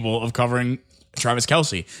capable of covering Travis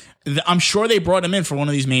Kelce. I'm sure they brought him in for one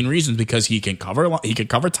of these main reasons because he can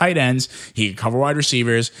cover tight ends, he can cover wide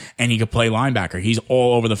receivers, and he can play linebacker. He's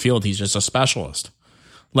all over the field. He's just a specialist.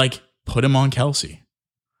 Like, put him on Kelce.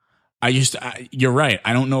 You're right.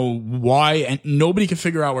 I don't know why, and nobody can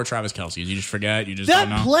figure out where Travis Kelce is. You just forget. You just don't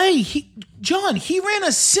know. That play, he ran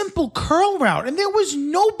a simple curl route, and there was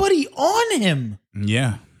nobody on him.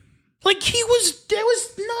 Yeah. Like, there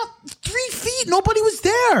was not 3 feet. Nobody was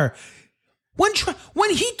there. When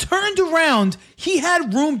he turned around, he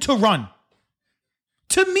had room to run.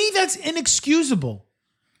 To me, that's inexcusable.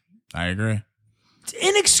 I agree. It's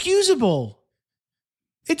inexcusable.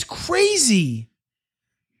 It's crazy.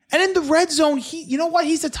 And in the red zone, you know why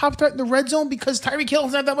he's the top threat in the red zone? Because Tyreek Hill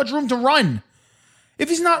doesn't have that much room to run. If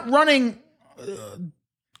he's not running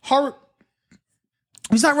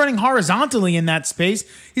horizontally in that space,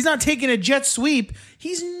 he's not taking a jet sweep,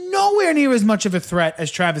 he's nowhere near as much of a threat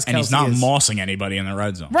as Travis Kelce is. And he's not mossing anybody in the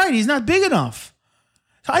red zone. Right, he's not big enough.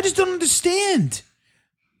 So I just don't understand.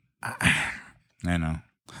 I know.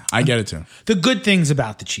 I get it too. The good things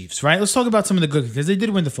about the Chiefs, right? Let's talk about some of the good things, because they did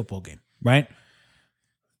win the football game, right?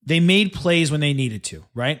 They made plays when they needed to,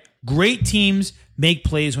 right? Great teams make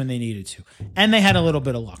plays when they needed to. And they had a little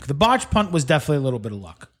bit of luck. The botch punt was definitely a little bit of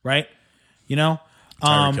luck, right? You know?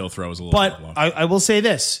 Tyreek Hill throws a little bit of luck. But I will say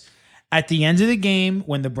this. At the end of the game,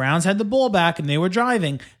 when the Browns had the ball back and they were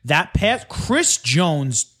driving, that pass, Chris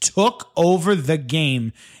Jones took over the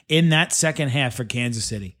game in that second half for Kansas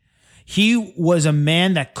City. He was a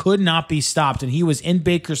man that could not be stopped, and he was in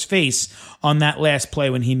Baker's face on that last play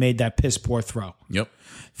when he made that piss poor throw. Yep.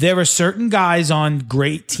 There are certain guys on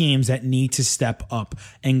great teams that need to step up.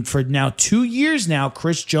 And for now 2 years now,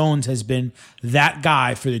 Chris Jones has been that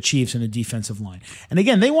guy for the Chiefs in the defensive line. And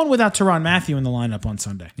again, they won without Tyrann Mathieu in the lineup on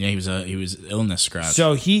Sunday. Yeah, he was illness scratch.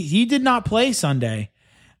 So he did not play Sunday.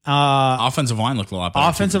 Offensive line looked a lot better.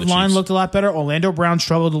 Offensive line looked a lot better. Orlando Brown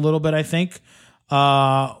struggled a little bit, I think,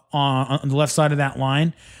 on the left side of that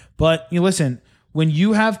line. But you listen, when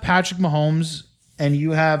you have Patrick Mahomes and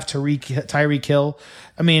you have Tyreek Hill,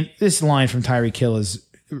 I mean, this line from Tyreek Hill is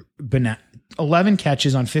 11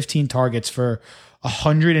 catches on 15 targets for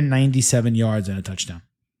 197 yards and a touchdown.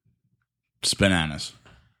 It's bananas.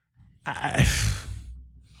 And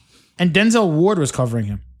Denzel Ward was covering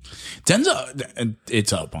him.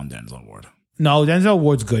 It's up on Denzel Ward. No, Denzel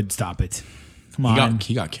Ward's good. Stop it. Come on.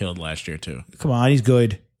 He got killed last year, too. Come on, he's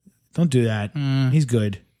good. Don't do that. He's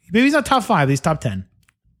good. Maybe he's not top 5, he's top 10.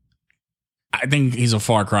 I think he's a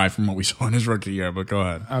far cry from what we saw in his rookie year, but go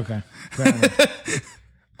ahead. Okay.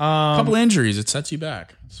 A couple injuries, it sets you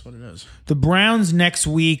back. That's what it is. The Browns next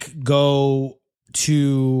week go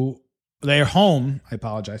to their home. I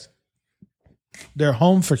apologize. They're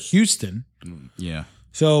home for Houston. Yeah.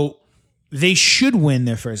 So they should win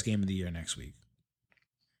their first game of the year next week.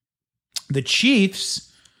 The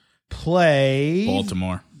Chiefs play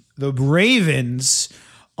Baltimore. The Ravens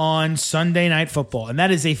on Sunday Night Football. And that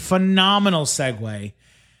is a phenomenal segue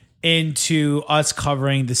into us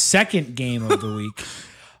covering the second game of the week.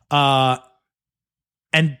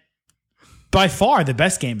 And by far the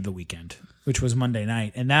best game of the weekend, which was Monday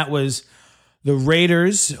night. And that was the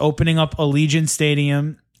Raiders opening up Allegiant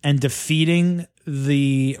Stadium and defeating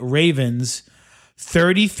the Ravens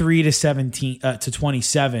 33 to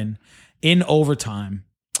 27 in overtime.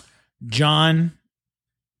 John,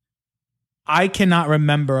 I cannot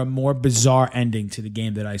remember a more bizarre ending to the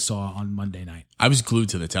game that I saw on Monday night. I was glued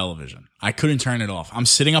to the television. I couldn't turn it off. I'm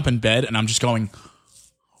sitting up in bed and I'm just going,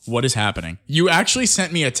 what is happening? You actually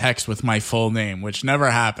sent me a text with my full name, which never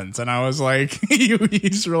happens. And I was like, you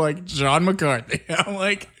were like, John McCarthy. I'm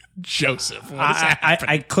like, Joseph, what is happening?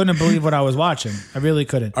 I couldn't believe what I was watching. I really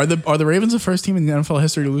couldn't. Are the Ravens the first team in the NFL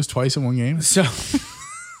history to lose twice in one game? So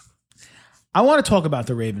I want to talk about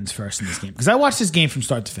the Ravens first in this game because I watched this game from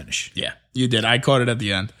start to finish. Yeah, you did. I caught it at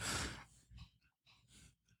the end.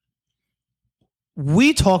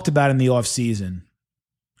 We talked about in the offseason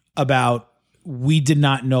about we did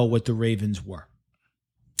not know what the Ravens were.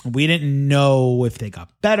 We didn't know if they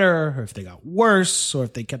got better or if they got worse or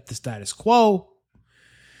if they kept the status quo.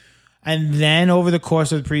 And then over the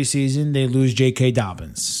course of the preseason, they lose J.K.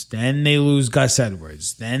 Dobbins. Then they lose Gus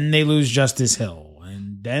Edwards. Then they lose Justice Hill.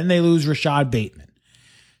 And then they lose Rashad Bateman.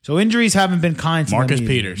 So injuries haven't been kind to Marcus them.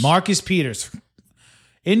 Peters. Marcus Peters.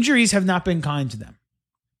 Injuries have not been kind to them.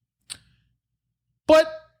 But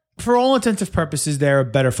for all intents and purposes, they're a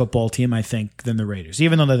better football team, I think, than the Raiders,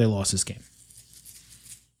 even though they lost this game.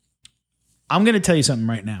 I'm going to tell you something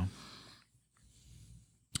right now.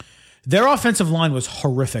 Their offensive line was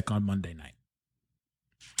horrific on Monday night.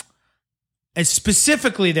 And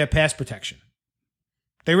specifically their pass protection.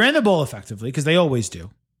 They ran the ball effectively, because they always do.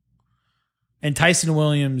 And Tyson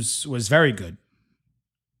Williams was very good.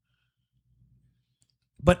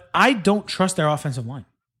 But I don't trust their offensive line.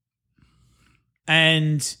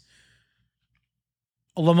 And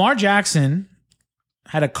Lamar Jackson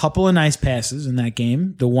had a couple of nice passes in that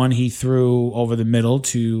game. The one he threw over the middle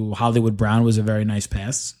to Hollywood Brown was a very nice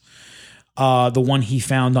pass. The one he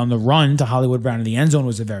found on the run to Hollywood Brown in the end zone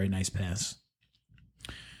was a very nice pass.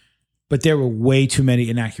 But there were way too many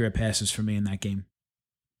inaccurate passes for me in that game.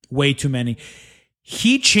 Way too many.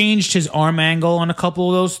 He changed his arm angle on a couple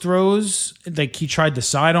of those throws. Like he tried the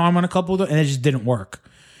sidearm on a couple of those, and it just didn't work.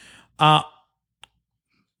 I'm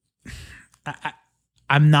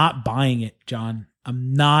not buying it, John.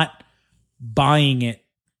 I'm not buying it.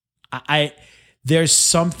 There's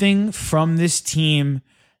something from this team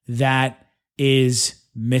that is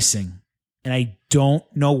missing, and I don't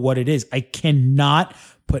know what it is. I cannot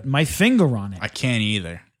put my finger on it. I can't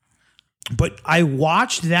either. But I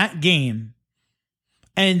watched that game,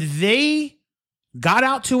 and they got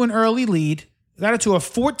out to an early lead, got out to a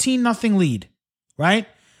 14-0 lead, right?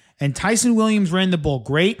 And Tyson Williams ran the ball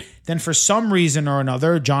great. Then for some reason or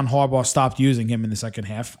another, John Harbaugh stopped using him in the second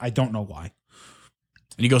half. I don't know why.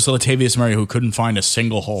 And he goes to Latavius Murray, who couldn't find a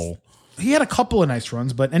single hole. He had a couple of nice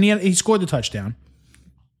runs, but he scored the touchdown.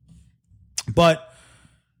 But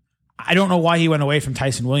I don't know why he went away from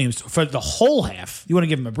Tyson Williams for the whole half. You want to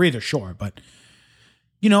give him a breather, sure, but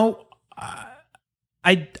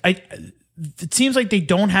it seems like they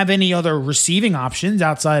don't have any other receiving options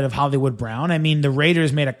outside of Hollywood Brown. I mean, the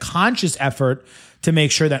Raiders made a conscious effort to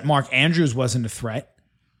make sure that Mark Andrews wasn't a threat,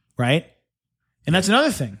 right? And that's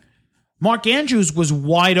another thing. Mark Andrews was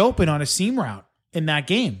wide open on a seam route in that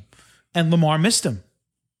game, and Lamar missed him.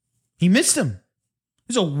 He missed him. It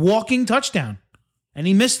was a walking touchdown, and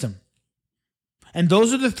he missed him. And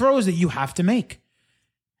those are the throws that you have to make.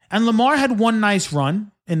 And Lamar had one nice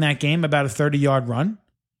run in that game, about a 30-yard run.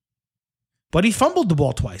 But he fumbled the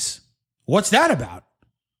ball twice. What's that about?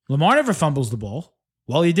 Lamar never fumbles the ball.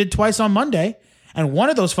 Well, he did twice on Monday, and one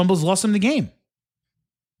of those fumbles lost him the game.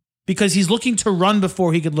 Because he's looking to run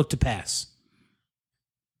before he could look to pass.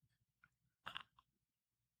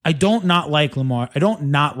 I don't not like Lamar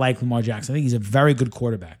Jackson. I think he's a very good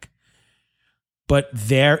quarterback. But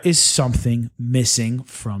there is something missing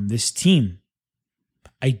from this team.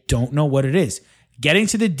 I don't know what it is. Getting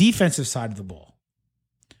to the defensive side of the ball.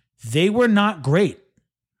 They were not great.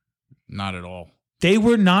 Not at all. They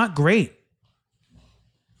were not great.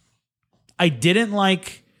 I didn't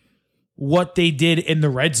like what they did in the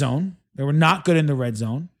red zone. They were not good in the red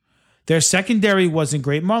zone. Their secondary wasn't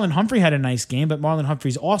great. Marlon Humphrey had a nice game, but Marlon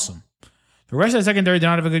Humphrey's awesome. The rest of the secondary did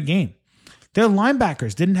not have a good game. Their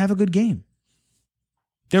linebackers didn't have a good game.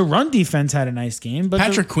 Their run defense had a nice game, but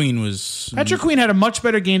Patrick Queen had a much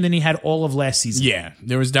better game than he had all of last season. Yeah,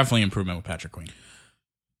 there was definitely improvement with Patrick Queen.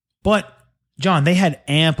 But, John, they had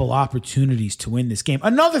ample opportunities to win this game.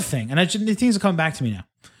 Another thing, and the things are coming back to me now.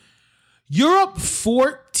 You're up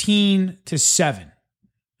 14-7,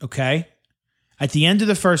 okay? At the end of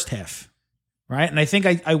the first half, right? And I think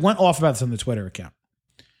I went off about this on the Twitter account.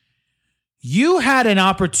 You had an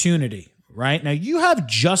opportunity, right? Now, you have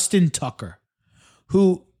Justin Tucker,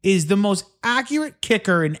 who is the most accurate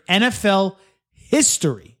kicker in NFL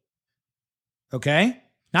history, okay?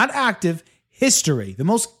 Not active, history. The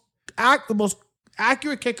most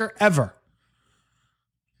accurate kicker ever.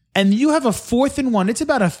 And you have a 4th and 1. It's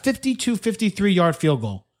about a 52, 53-yard field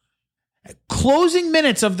goal. Closing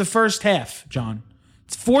minutes of the first half, John.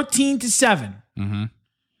 It's 14-7. Mm-hmm.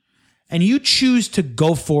 And you choose to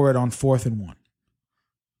go for it on 4th and 1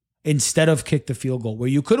 instead of kick the field goal, where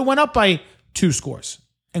you could have went up by 2 scores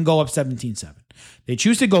and go up 17-7. They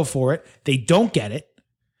choose to go for it. They don't get it.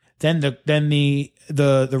 Then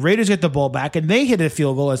the Raiders get the ball back, and they hit a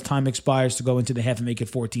field goal as time expires to go into the half and make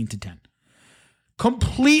it 14-10.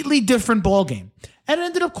 Completely different ball game. And it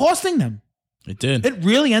ended up costing them. It did. It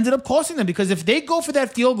really ended up costing them, because if they go for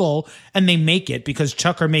that field goal and they make it, because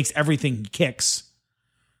Tucker makes everything he kicks,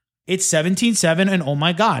 it's 17-7, and oh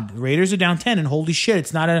my God, the Raiders are down 10, and holy shit,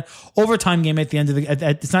 it's not an overtime game at the end of the.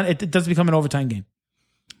 It's not. It doesn't become an overtime game.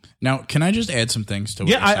 Now, can I just add some things to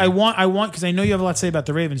what Yeah, you're saying? I want, because I know you have a lot to say about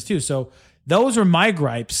the Ravens too. So those are my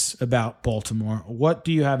gripes about Baltimore. What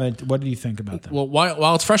do you think about them? Well,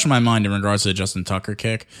 while it's fresh in my mind in regards to the Justin Tucker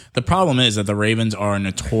kick, the problem is that the Ravens are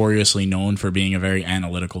notoriously known for being a very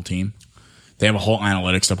analytical team. They have a whole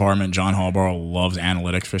analytics department. John Harbaugh loves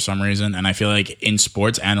analytics for some reason. And I feel like in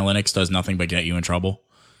sports, analytics does nothing but get you in trouble.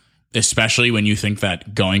 Especially when you think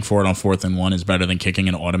that going for it on 4th and 1 is better than kicking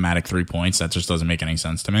an automatic 3 points. That just doesn't make any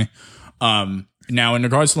sense to me. Now, in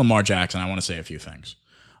regards to Lamar Jackson, I want to say a few things.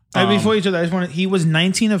 Before you do that, he was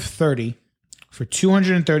 19 of 30 for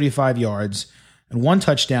 235 yards and 1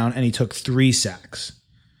 touchdown, and he took 3 sacks.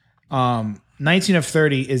 19 of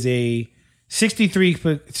 30 is a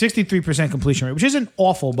 63% completion rate, which isn't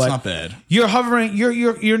awful, but It's not bad. You're hovering.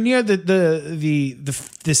 You're near the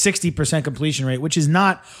 60% completion rate, which is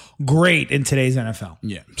not great in today's NFL.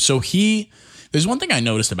 Yeah. So there's one thing I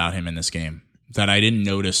noticed about him in this game that I didn't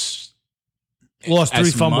notice. Lost 3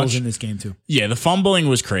 as fumbles much. in this game too. Yeah, the fumbling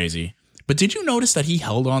was crazy. But did you notice that he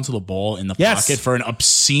held onto the ball in the Yes. pocket for an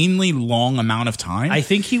obscenely long amount of time? I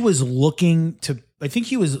think he was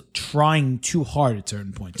trying too hard at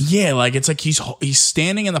certain points. Yeah, like it's like he's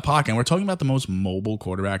standing in the pocket. And we're talking about the most mobile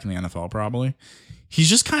quarterback in the NFL, probably. He's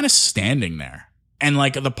just kind of standing there, and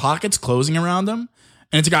like the pocket's closing around him,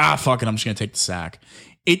 and it's like, fuck it, I'm just gonna take the sack.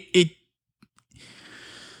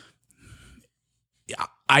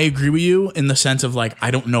 I agree with you in the sense of like, I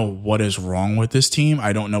don't know what is wrong with this team.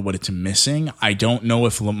 I don't know what it's missing. I don't know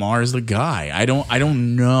if Lamar is the guy. I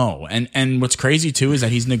don't know. And what's crazy too is that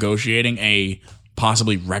he's negotiating a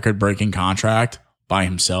possibly record-breaking contract by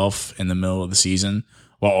himself in the middle of the season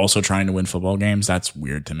while also trying to win football games. That's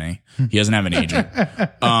weird to me. He doesn't have an agent.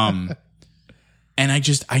 And I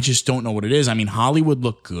just don't know what it is. I mean, Hollywood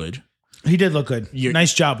looked good. He did look good.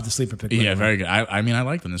 Nice job with the sleeper pick. Yeah, very good. I mean, I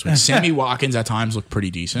like them this week. Sammy Watkins at times looked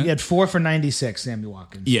pretty decent. He had 4 for 96, Sammy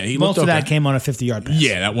Watkins. Yeah, he most looked of that okay. came on a 50-yard pass.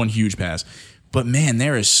 Yeah, that one huge pass. But man,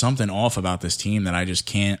 there is something off about this team that I just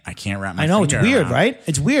can't wrap my I know, it's finger weird, around. right?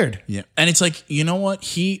 It's weird. Yeah. And it's like, you know what?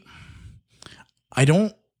 I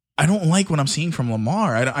don't like what I'm seeing from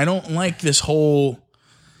Lamar. I don't like this whole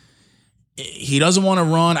he doesn't want to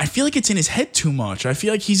run. I feel like it's in his head too much. I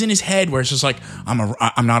feel like he's in his head where it's just like,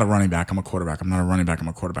 I'm not a running back. I'm a quarterback. I'm not a running back. I'm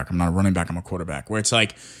a quarterback. I'm not a running back. I'm a quarterback. Where it's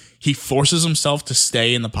like he forces himself to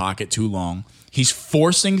stay in the pocket too long. He's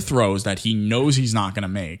forcing throws that he knows he's not going to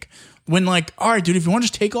make. When like, all right, dude, if you want to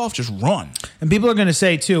just take off, just run. And people are going to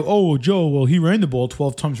say too, oh, Joe, well, he ran the ball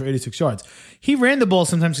 12 times for 86 yards. He ran the ball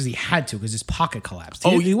sometimes because he had to, because his pocket collapsed.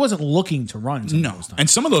 He wasn't looking to run. No. And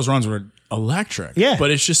some of those runs were electric. Yeah.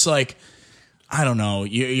 But it's just like, I don't know.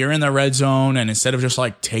 You're in the red zone, and instead of just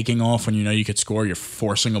like taking off when you know you could score, you're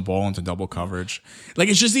forcing a ball into double coverage. Like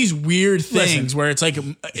it's just these weird things where it's like,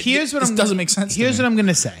 Here's what doesn't make sense. Here's to me. what I'm going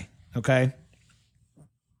to say. Okay.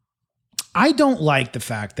 I don't like the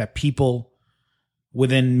fact that people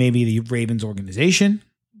within maybe the Ravens organization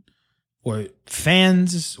or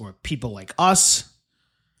fans or people like us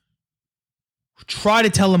try to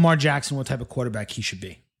tell Lamar Jackson what type of quarterback he should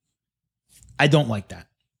be. I don't like that.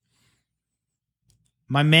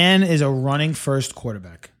 My man is a running first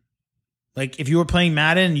quarterback. Like if you were playing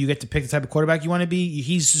Madden and you get to pick the type of quarterback you want to be,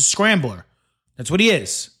 he's a scrambler. That's what he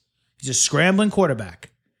is. He's a scrambling quarterback.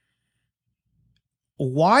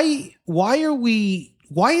 Why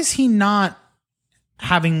is he not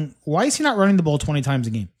running the ball 20 times a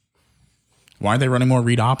game? Why are they running more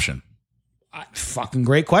read option? Fucking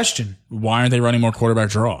great question. Why aren't they running more quarterback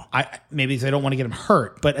draw? Maybe they don't want to get him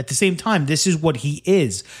hurt, but at the same time, this is what he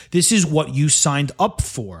is. This is what you signed up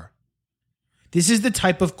for. This is the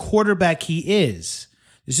type of quarterback he is.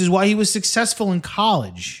 This is why he was successful in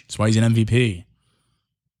college. That's why he's an MVP.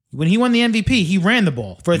 When he won the MVP, he ran the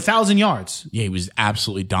ball for 1,000 yards. Yeah, he was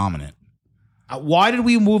absolutely dominant. Why did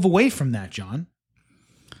we move away from that, John?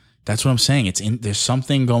 That's what I'm saying. There's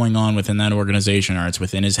something going on within that organization, or it's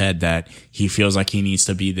within his head that he feels like he needs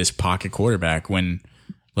to be this pocket quarterback. When,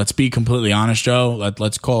 let's be completely honest, Joe.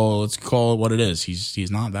 Let's call it what it is.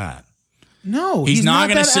 He's not that. No, he's not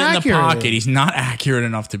going to sit accurate. in the pocket. He's not accurate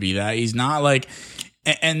enough to be that. He's not like,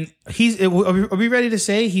 and Are we ready to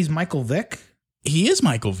say he's Michael Vick? He is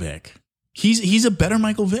Michael Vick. He's a better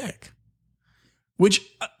Michael Vick. Which,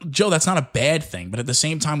 Joe, that's not a bad thing, but at the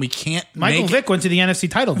same time, we can't. Michael Vick went to the NFC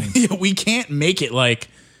title game. We can't make it like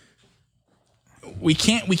we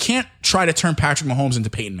can't try to turn Patrick Mahomes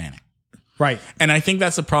into Peyton Manning, right? And I think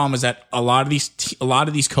that's the problem, is that a lot of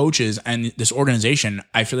these coaches and this organization,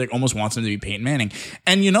 I feel like, almost wants them to be Peyton Manning.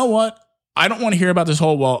 And you know what? I don't want to hear about this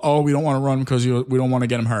whole we don't want to run because we don't want to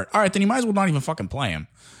get him hurt. All right, then you might as well not even fucking play him.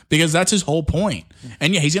 Because that's his whole point.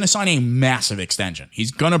 And yeah, he's going to sign a massive extension.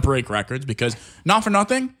 He's going to break records because, not for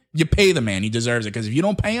nothing, you pay the man. He deserves it. Because if you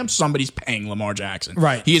don't pay him, somebody's paying Lamar Jackson.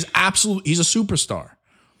 Right. He's a superstar.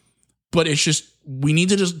 But it's just, we need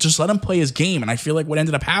to just let him play his game. And I feel like what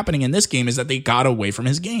ended up happening in this game is that they got away from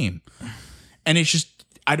his game. And it's just,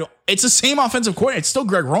 it's the same offensive coordinator. It's still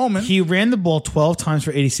Greg Roman. He ran the ball 12 times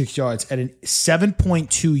for 86 yards at a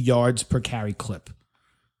 7.2 yards per carry clip.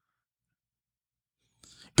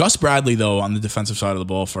 Gus Bradley, though, on the defensive side of the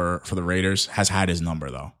ball for the Raiders, has had his number,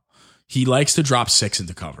 though. He likes to drop 6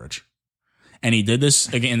 into coverage. And he did this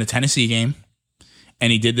again in the Tennessee game, and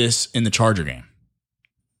he did this in the Charger game.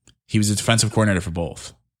 He was the defensive coordinator for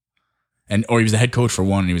both. Or he was the head coach for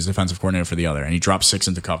one, and he was the defensive coordinator for the other. And he dropped 6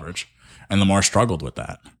 into coverage. And Lamar struggled with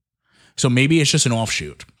that. So maybe it's just an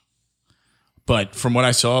offshoot. But from what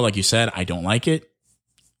I saw, like you said, I don't like it.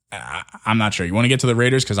 I'm not sure. You want to get to the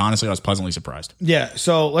Raiders? Because honestly, I was pleasantly surprised. Yeah,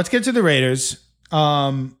 so let's get to the Raiders.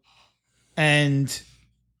 And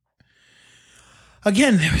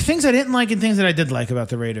again, there were things I didn't like and things that I did like about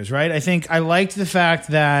the Raiders, right? I think I liked the fact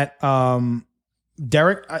that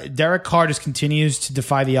Derek Carr just continues to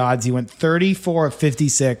defy the odds. He went 34 of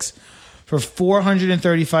 56 for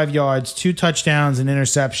 435 yards, 2 touchdowns, an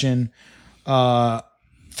interception,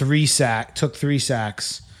 3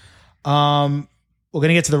 sacks. We're going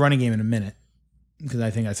to get to the running game in a minute because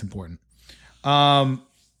I think that's important.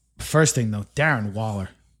 First thing, though, Darren Waller.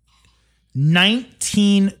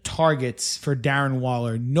 19 targets for Darren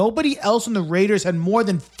Waller. Nobody else in the Raiders had more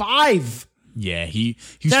than 5. Yeah, he's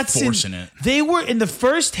forcing it. They were, in the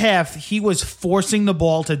first half, he was forcing the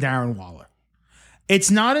ball to Darren Waller. It's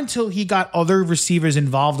not until he got other receivers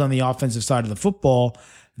involved on the offensive side of the football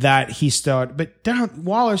that he started. But Darren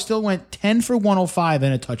Waller still went 10 for 105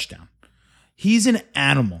 and a touchdown. He's an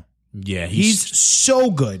animal. Yeah, he's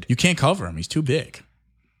so good. You can't cover him. He's too big.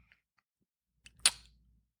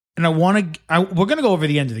 And we're going to go over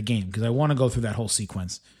the end of the game because I want to go through that whole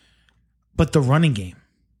sequence. But the running game.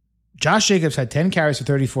 Josh Jacobs had 10 carries for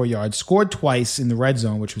 34 yards, scored twice in the red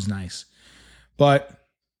zone, which was nice. But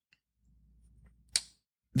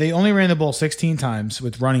they only ran the ball 16 times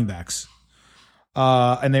with running backs.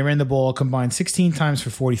 And they ran the ball combined 16 times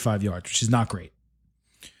for 45 yards, which is not great.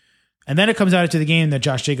 And then it comes out into the game that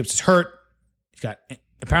Josh Jacobs is hurt. He's got,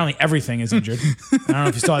 apparently everything is injured. I don't know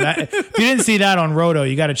if you saw that. If you didn't see that on Roto,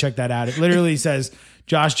 you got to check that out. It literally says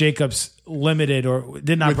Josh Jacobs limited or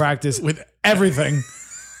did not practice with everything.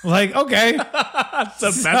 Like, okay.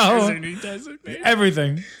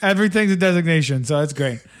 Everything. Everything's a designation. So that's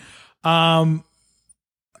great. But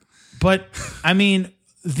I mean,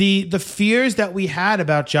 the fears that we had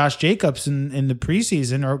about Josh Jacobs in the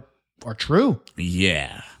preseason are true.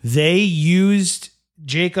 Yeah. They used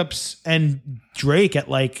Jacobs and Drake at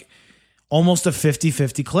like almost a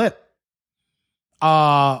 50-50 clip.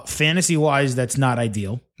 Fantasy wise, that's not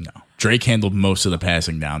ideal. No. Drake handled most of the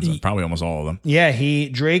passing downs, probably almost all of them. Yeah,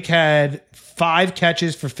 Drake had 5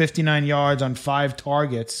 catches for 59 yards on 5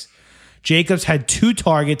 targets. Jacobs had 2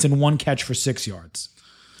 targets and 1 catch for 6 yards.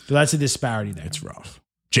 So that's a disparity there. It's rough.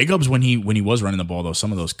 Jacobs, when he was running the ball, though,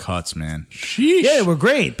 some of those cuts, man. Sheesh. Yeah, they were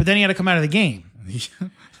great, but then he had to come out of the game.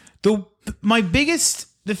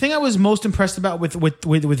 The thing I was most impressed about with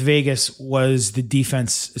Vegas was the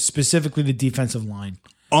defense, specifically the defensive line.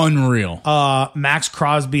 Unreal. Max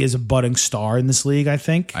Crosby is a budding star in this league, I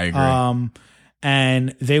think. I agree.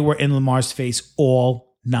 And they were in Lamar's face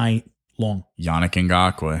all night long. Yannick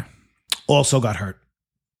Ngakoue Also got hurt.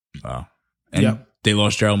 Oh. And Yep. they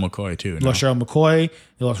lost Gerald McCoy too. They lost Cheryl McCoy.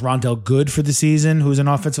 They lost Rondell Good for the season, who's an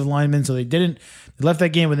offensive lineman. So they left that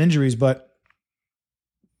game with injuries. But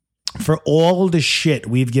for all the shit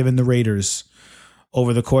we've given the Raiders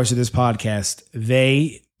over the course of this podcast,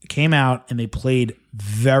 they came out and they played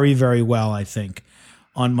very, very well, I think,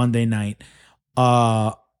 on Monday night.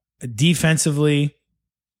 Defensively,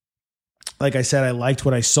 like I said, I liked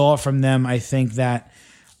what I saw from them. I think that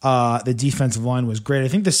the defensive line was great. I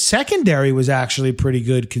think the secondary was actually pretty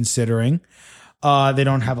good considering they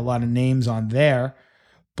don't have a lot of names on there.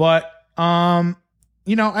 But I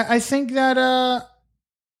think that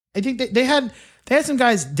they had some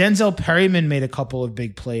guys. Denzel Perryman made a couple of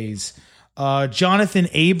big plays. Jonathan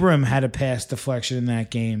Abram had a pass deflection in that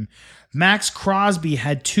game. Max Crosby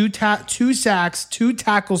had two sacks, 2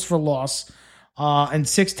 tackles for loss, and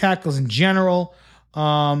 6 tackles in general.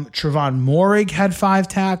 Trevon Moehrig had 5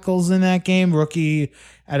 tackles in that game, rookie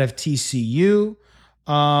out of TCU.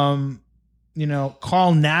 Carl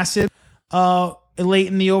Nassib, late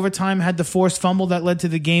in the overtime, had the forced fumble that led to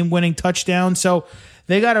the game-winning touchdown. So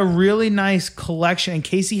they got a really nice collection. And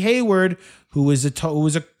Casey Hayward, who was a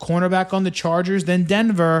cornerback on the Chargers, then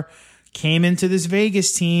Denver, came into this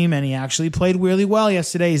Vegas team, and he actually played really well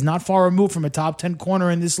yesterday. He's not far removed from a top 10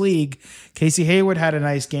 corner in this league. Casey Hayward had a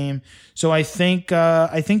nice game. So I think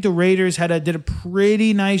the Raiders did a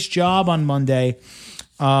pretty nice job on Monday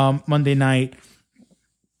night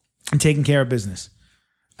and taking care of business.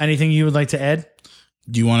 Anything you would like to add?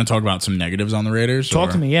 Do you want to talk about some negatives on the Raiders?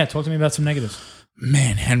 Talk to me. Yeah, talk to me about some negatives.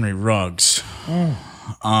 Man, Henry Ruggs.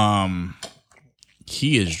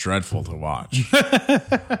 He is dreadful to watch.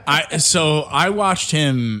 I watched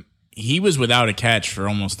him. He was without a catch for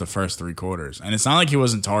almost the first 3 quarters, and it's not like he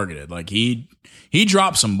wasn't targeted. Like he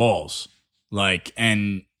dropped some balls.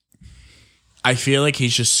 And I feel like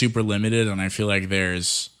he's just super limited, and I feel like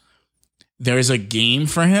there's a game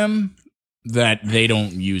for him that they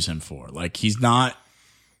don't use him for. Like he's not.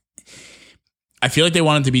 I feel like they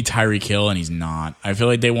wanted to be Tyreek Hill, and he's not. I feel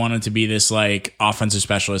like they wanted to be this like offensive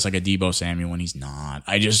specialist, like a Deebo Samuel, and he's not.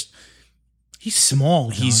 He's small.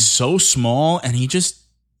 John. He's so small, and he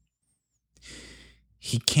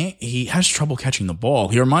has trouble catching the ball.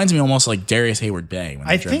 He reminds me almost like Darius Hayward-Bay.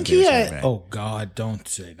 I think he had. Oh God, don't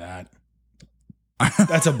say that.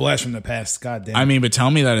 That's a blast from the past. God damn. I mean, but tell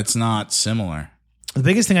me that it's not similar. The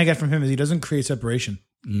biggest thing I get from him is he doesn't create separation.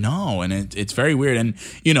 No, and it's very weird. And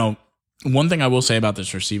one thing I will say about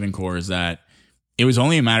this receiving core is that it was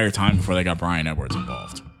only a matter of time before they got Bryan Edwards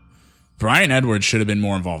involved. Bryan Edwards should have been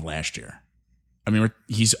more involved last year. I mean,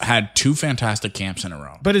 he's had 2 fantastic camps in a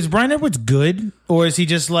row. But is Bryan Edwards good, or is he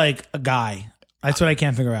just like a guy? That's what I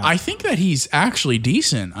can't figure out. I think that he's actually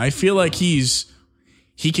decent. I feel like he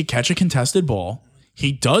could catch a contested ball.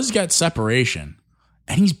 He does get separation,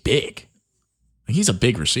 and he's big. He's a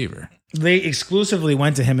big receiver. They exclusively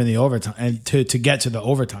went to him in the overtime and to get to the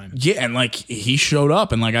overtime. Yeah, and he showed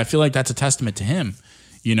up, and I feel like that's a testament to him,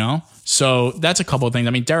 So that's a couple of things. I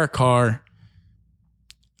mean, Derek Carr,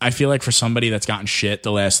 I feel like for somebody that's gotten shit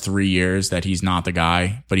the last 3 years that he's not the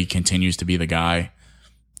guy, but he continues to be the guy.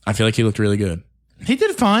 I feel like he looked really good. He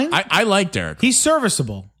did fine. I like Derek. He's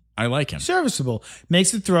serviceable. I like him. Serviceable.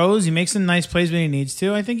 Makes the throws. He makes some nice plays when he needs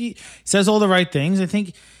to. I think he says all the right things. I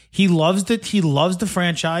think he loves the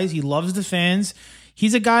franchise. He loves the fans.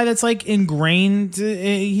 He's a guy that's ingrained.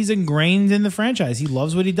 He's ingrained in the franchise. He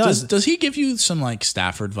loves what he does. Does he give you some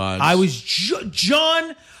Stafford vibes?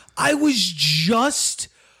 John, I was just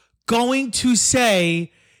going to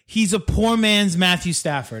say he's a poor man's Matthew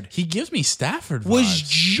Stafford. He gives me Stafford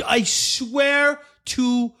vibes. I swear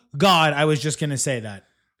to God, I was just going to say that.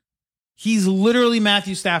 He's literally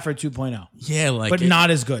Matthew Stafford 2.0. Yeah, but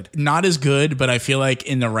not as good. Not as good, but I feel like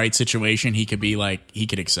in the right situation, he could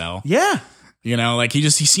excel. Yeah. He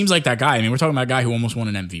seems like that guy. I mean, we're talking about a guy who almost won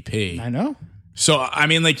an MVP. I know. So, I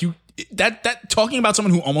mean, that talking about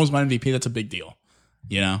someone who almost won MVP, that's a big deal.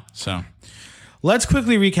 So let's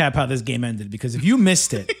quickly recap how this game ended, because if you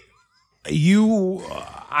missed it, you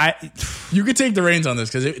could take the reins on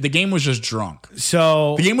this because the game was just drunk.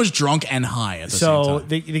 So the game was drunk and high at the same time. So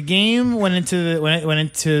the game went into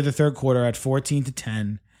the third quarter at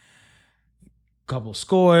 14-10. Couple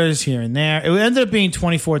scores here and there. It ended up being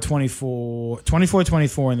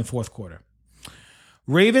 24-24 in the fourth quarter.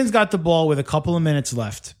 Ravens got the ball with a couple of minutes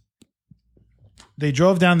left. They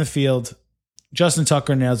drove down the field. Justin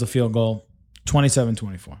Tucker nails a field goal,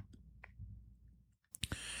 27-24.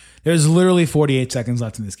 There's literally 48 seconds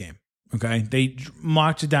left in this game. Okay. They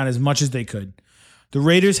marched it down as much as they could. The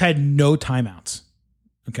Raiders had no timeouts.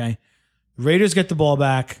 Okay. The Raiders get the ball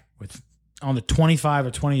back on the 25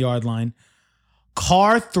 or 20 yard line.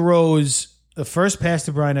 Carr throws The first pass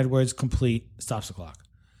to Brian Edwards, complete, stops the clock.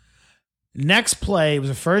 Next play was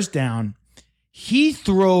a first down. He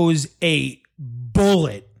throws a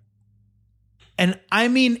bullet, and I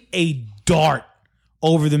mean a dart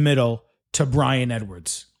over the middle to Brian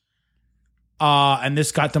Edwards. And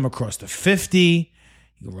this got them across the 50.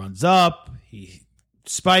 He runs up. He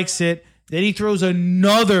spikes it. Then he throws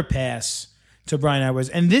another pass to Brian Edwards.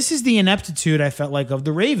 And this is the ineptitude I felt like of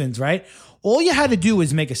the Ravens, right? All you had to do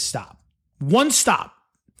was make a stop. One stop.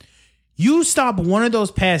 You stop one of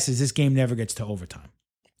those passes, this game never gets to overtime.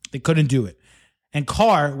 They couldn't do it. And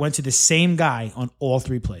Carr went to the same guy on all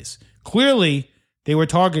three plays. Clearly, they were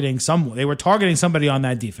targeting someone. They were targeting somebody on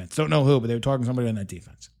that defense. Don't know who, but they were targeting somebody on that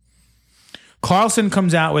defense. Carlson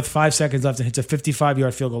comes out with 5 seconds left and hits a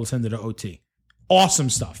 55-yard field goal to send it to OT. Awesome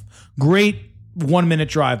stuff. Great 1-minute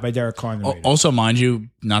drive by Derek Carr. Also, mind you,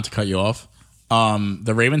 not to cut you off,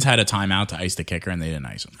 the Ravens had a timeout to ice the kicker, and they didn't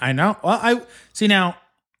ice him. I know. Well,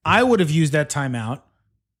 I would have used that timeout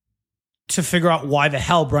to figure out why the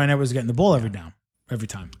hell Brian Edwards was getting the ball every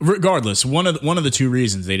time. Regardless, one of the two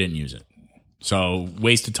reasons they didn't use it. So,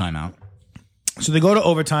 wasted timeout. So they go to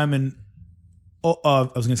overtime, and I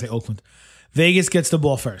was going to say Oakland. Vegas gets the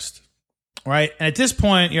ball first, right? And at this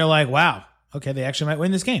point, you're like, wow, okay, they actually might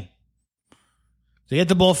win this game. They get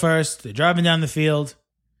the ball first. They're driving down the field.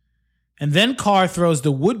 And then Carr throws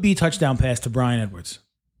the would-be touchdown pass to Brian Edwards,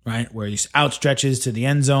 right? Where he outstretches to the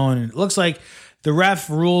end zone. And it looks like the ref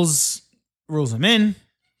rules him in.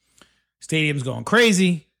 Stadium's going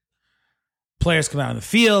crazy. Players come out on the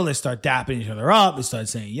field. They start dapping each other up. They start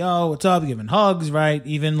saying, yo, what's up? Giving hugs, right?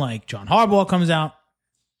 Even like John Harbaugh comes out.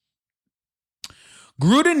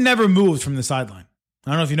 Gruden never moved from the sideline. I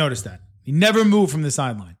don't know if you noticed that. He never moved from the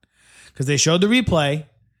sideline because they showed the replay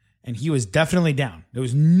and he was definitely down. There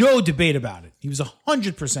was no debate about it. He was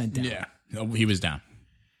 100% down. Yeah, he was down.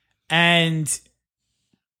 And,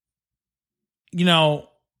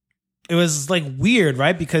 it was like weird,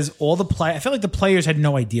 right? Because I felt like the players had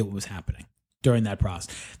no idea what was happening during that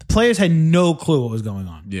process. The players had no clue what was going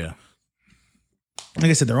on. Yeah. Like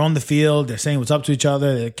I said, they're on the field. They're saying what's up to each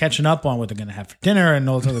other. They're catching up on what they're going to have for dinner and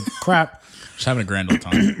all this other crap. Just having a grand old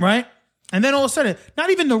time. Right? And then all of a sudden, not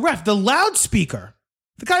even the ref, the loudspeaker.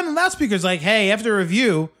 The guy in the loudspeaker is like, hey, after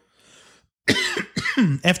review,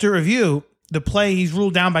 the play, he's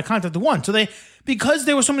ruled down by contact of one. So because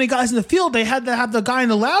there were so many guys in the field, they had to have the guy in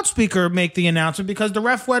the loudspeaker make the announcement because the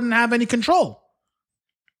ref wouldn't have any control.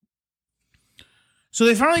 So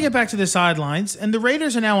they finally get back to the sidelines, and the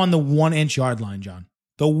Raiders are now on the 1-inch yard line, John.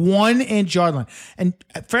 The 1-inch yard line. And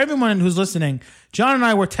for everyone who's listening, John and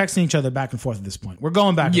I were texting each other back and forth at this point. We're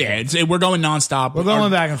going back and forth. We're going nonstop. We're going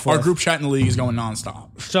back and forth. Our group chat in the league is going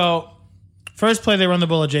nonstop. So, first play, they run the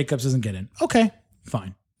ball. Jacobs doesn't get in. Okay,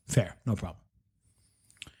 fine. Fair. No problem.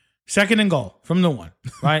 Second and goal from the 1,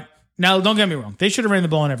 right? Now, don't get me wrong. They should have ran the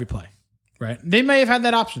ball on every play, right? They may have had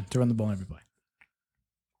that option to run the ball on every play.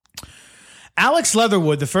 Alex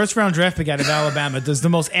Leatherwood, the first-round draft pick out of Alabama, does the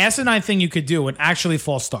most asinine thing you could do and actually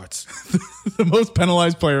false starts. The most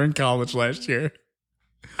penalized player in college last year.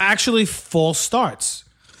 Actually false starts.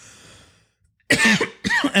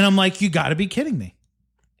 And I'm like, you got to be kidding me.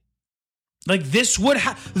 Like, this would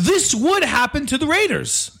happen to the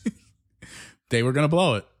Raiders. They were going to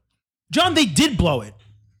blow it. John, they did blow it.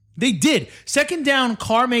 They did. Second down,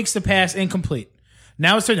 Carr makes the pass incomplete.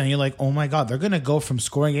 Now it's third down. You're like, oh my God, they're going to go from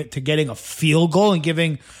scoring it to getting a field goal and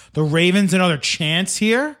giving the Ravens another chance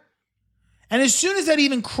here. And as soon as that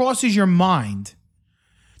even crosses your mind,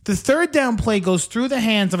 the third down play goes through the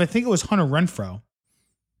hands of, I think it was Hunter Renfrow.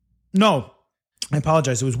 No, I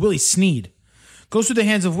apologize. It was Willie Snead. Goes through the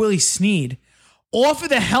hands of Willie Snead, off of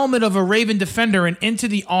the helmet of a Raven defender and into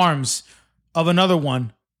the arms of another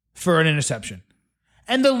one for an interception.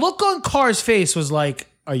 And the look on Carr's face was like,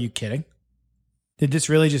 are you kidding? Did this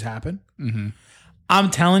really just happen? Mm-hmm.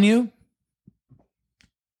 I'm telling you,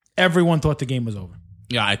 everyone thought the game was over.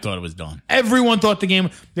 Yeah, I thought it was done. Everyone thought the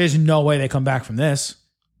game, there's no way they come back from this.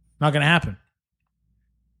 Not going to happen.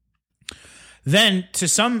 Then, to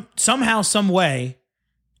somehow, some way,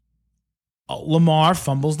 Lamar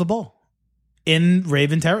fumbles the ball in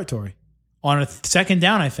Raven territory. On a second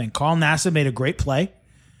down, I think. Carl Nassib made a great play.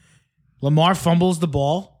 Lamar fumbles the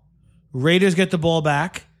ball. Raiders get the ball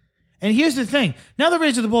back. And here's the thing. Now the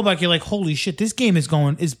Raiders get the ball back, you're like, holy shit, this game is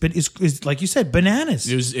like you said,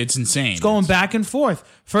 bananas. It's insane. It's going back and forth.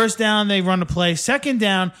 First down, they run a play. Second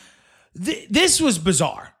down, this was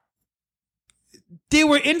bizarre. They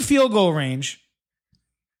were in field goal range.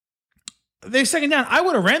 They second down. I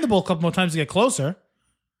would have ran the ball a couple more times to get closer.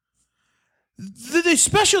 the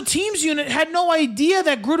special teams unit had no idea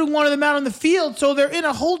that Gruden wanted them out on the field, so they're in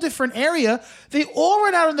a whole different area. They all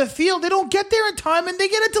run out on the field. They don't get there in time, and they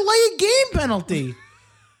get a delay of game penalty.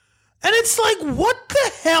 And it's like, what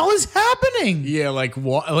the hell is happening? Yeah, like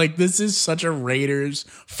what? Like this is such a Raiders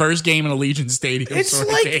first game in Allegiant Stadium. It's sort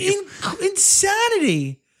of like game.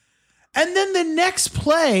 insanity. And then the next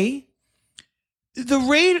play,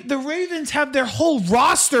 the Ravens have their whole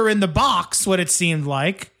roster in the box, what it seemed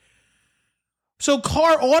like. So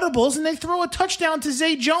Carr audibles, and they throw a touchdown to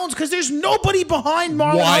Zay Jones because there's nobody behind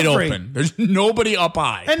Marlon wide Humphrey. open. There's nobody up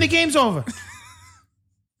high. And the game's over.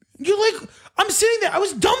 You're like, I'm sitting there. I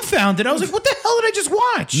was dumbfounded. I was like, what the hell did I just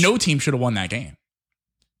watch? No team should have won that game.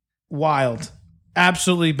 Wild.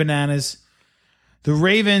 Absolutely bananas. The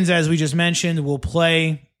Ravens, as we just mentioned, will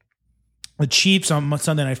play the Chiefs on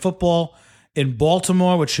Sunday Night Football in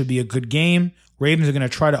Baltimore, which should be a good game. Ravens are going to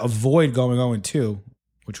try to avoid going 0-2,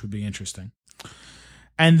 which would be interesting.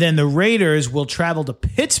 And then the Raiders will travel to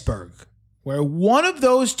Pittsburgh, where one of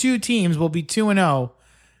those two teams will be 2-0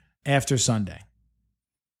 after Sunday.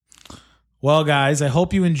 Well, guys, I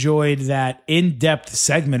hope you enjoyed that in-depth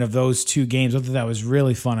segment of those two games. I thought that was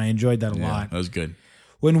really fun. I enjoyed that a lot. That was good.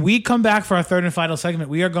 When we come back for our third and final segment,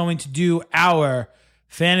 we are going to do our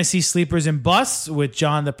fantasy sleepers and busts with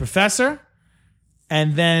John the Professor,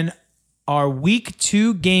 and then our week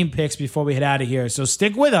 2 game picks before we head out of here. So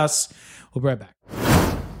stick with us. We'll be right back.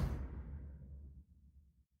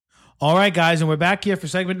 All right, guys, and we're back here for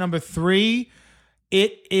segment number 3.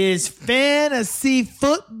 It is fantasy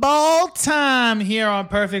football time here on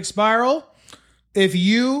Perfect Spiral. If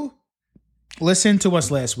you listened to us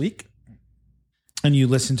last week and you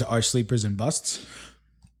listened to our sleepers and busts,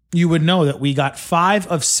 you would know that we got 5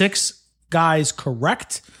 of 6 guys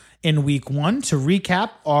correct in week 1. To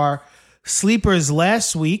recap, our sleepers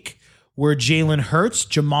last week were Jalen Hurts,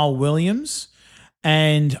 Jamal Williams,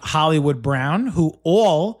 and Hollywood Brown, who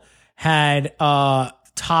all had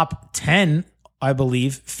top 10, I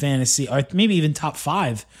believe, fantasy, or maybe even top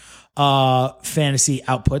 5 fantasy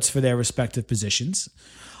outputs for their respective positions.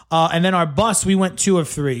 And then our bust, we went 2 of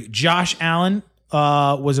 3. Josh Allen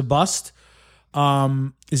was a bust.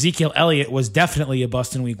 Ezekiel Elliott was definitely a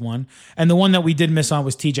bust in week 1. And the one that we did miss on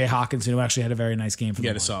was TJ Hawkinson, who actually had a very nice game for the He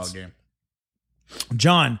had a Lions. solid game.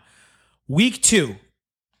 John, week 2,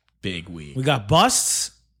 Big week. we got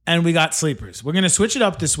busts and we got sleepers. We're going to switch it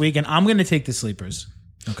up this week, and I'm going to take the sleepers.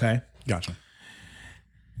 Okay? Gotcha.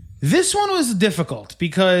 This one was difficult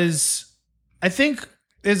because I think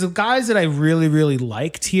there's guys that I really, really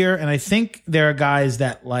liked here, and I think there are guys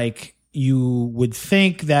that like you would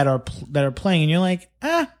think that are playing, and you're like,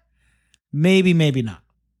 maybe, maybe not.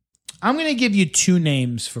 I'm going to give you 2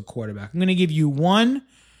 names for quarterback. I'm going to give you one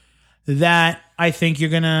that I think you're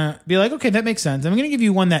going to be like, okay, that makes sense. I'm going to give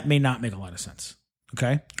you one that may not make a lot of sense.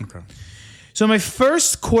 Okay? Okay. So my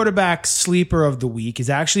first quarterback sleeper of the week is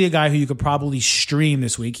actually a guy who you could probably stream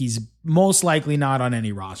this week. He's most likely not on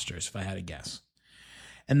any rosters, if I had to guess.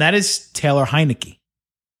 And that is Taylor Heineke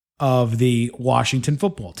of the Washington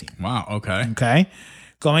football team. Wow. Okay. Okay?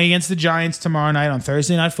 Going against the Giants tomorrow night on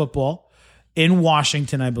Thursday Night Football in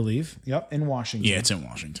Washington, I believe. Yep, in Washington. Yeah, it's in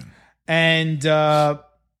Washington. And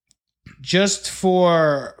just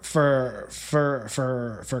for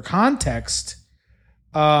context,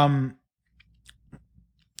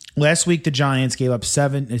 last week the Giants gave up a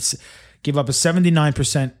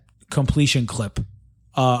 79% completion clip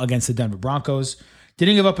against the Denver Broncos.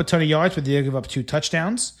 Didn't give up a ton of yards, but they did give up 2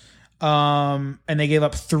 touchdowns. And they gave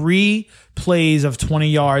up 3 plays of 20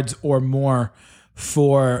 yards or more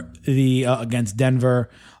for the against Denver.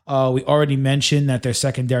 We already mentioned that their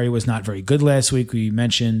secondary was not very good last week. We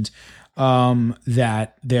mentioned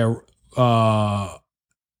that their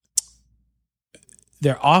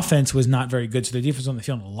offense was not very good, so their defense was on the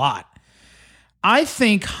field a lot. I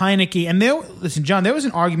think Heineke, and listen, John, there was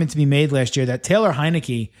an argument to be made last year that Taylor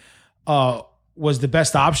Heineke was the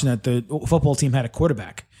best option that the football team had at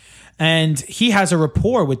quarterback. And he has a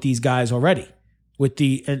rapport with these guys already.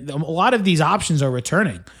 And a lot of these options are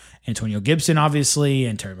returning. Antonio Gibson, obviously,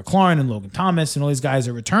 and Terry McLaurin and Logan Thomas, and all these guys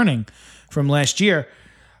are returning from last year.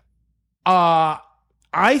 I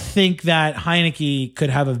think that Heineke could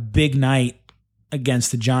have a big night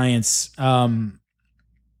against the Giants. I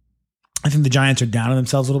think the Giants are down on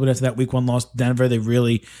themselves a little bit after that week 1 loss to Denver. They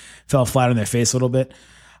really fell flat on their face a little bit.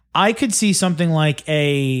 I could see something like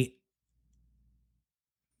a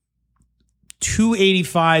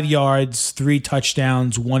 285 yards, 3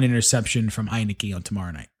 touchdowns, 1 interception from Heineke on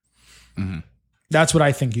tomorrow night. Mm-hmm. That's what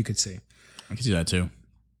I think you could see. I can see that too.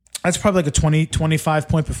 That's probably like a 20, 25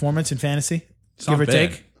 point performance in fantasy, give or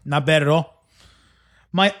bad. take. Not bad at all.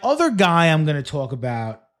 My other guy I'm going to talk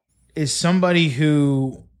about is somebody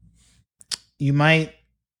who you might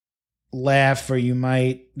laugh or you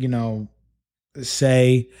might,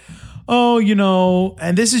 say, oh,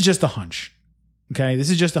 and this is just a hunch. Okay, this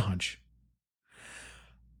is just a hunch.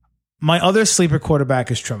 My other sleeper quarterback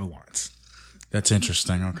is Trevor Lawrence. That's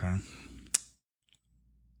interesting. Okay.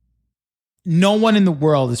 No one in the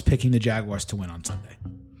world is picking the Jaguars to win on Sunday.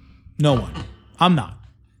 No one. I'm not.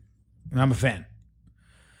 And I'm a fan.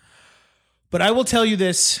 But I will tell you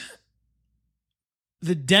this.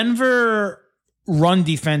 The Denver run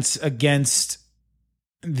defense against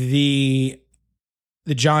the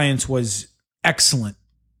Giants was excellent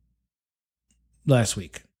last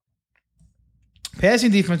week.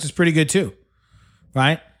 Passing defense was pretty good too,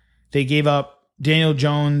 right? They gave up. Daniel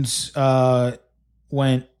Jones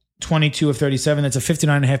went 22 of 37. That's a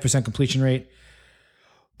 59.5% completion rate.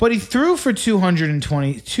 But he threw for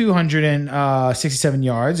 267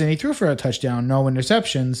 yards, and he threw for a touchdown, no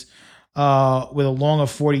interceptions, with a long of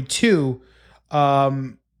 42,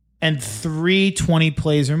 and 3 20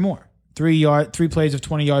 plays or more. 3 plays of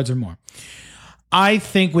 20 yards or more. I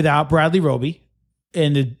think without Bradley Roby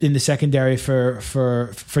in the secondary for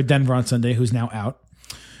Denver on Sunday, who's now out,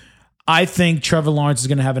 I think Trevor Lawrence is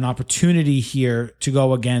going to have an opportunity here to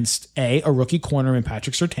go against a rookie corner in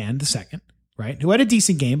Patrick Surtain, the second, right? Who had a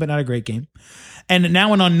decent game, but not a great game. And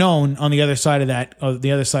now an unknown on the other side of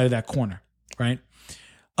that corner, right?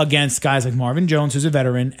 Against guys like Marvin Jones, who's a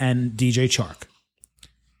veteran, and DJ Chark.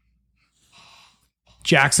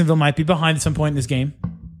 Jacksonville might be behind at some point in this game.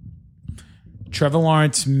 Trevor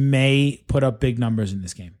Lawrence may put up big numbers in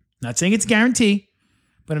this game. Not saying it's a guarantee,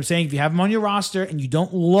 but I'm saying if you have him on your roster and you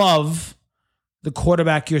don't love the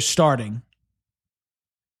quarterback you're starting,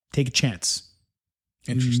 take a chance.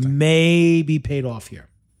 Interesting. May be paid off here.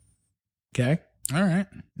 Okay? All right.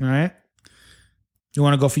 You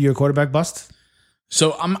want to go for your quarterback bust?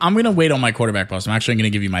 So I'm going to wait on my quarterback bust. I'm actually going to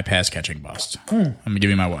give you my pass catching bust. I'm going to give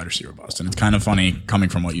you my wide receiver bust. And it's kind of funny coming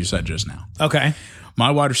from what you said just now. Okay. My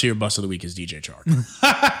wide receiver bust of the week is DJ Chark.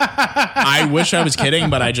 I wish I was kidding,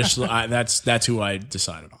 but that's who I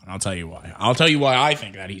decided on. I'll tell you why. I'll tell you why I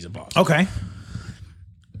think that he's a bust. Okay.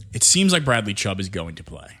 It seems like Bradley Chubb is going to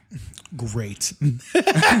play. Great.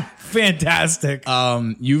 Fantastic.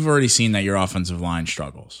 You've already seen that your offensive line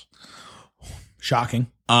struggles. Shocking.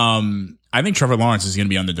 I think Trevor Lawrence is going to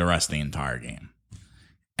be under duress the entire game.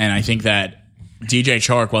 And I think that DJ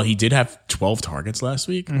Chark, while he did have 12 targets last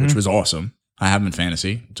week, which was awesome. I have him in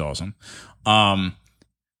fantasy. It's awesome.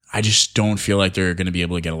 I just don't feel like they're going to be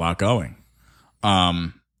able to get a lot going.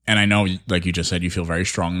 And I know, like you just said, you feel very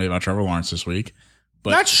strongly about Trevor Lawrence this week.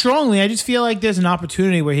 But not strongly. I just feel like there's an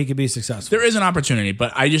opportunity where he could be successful. There is an opportunity,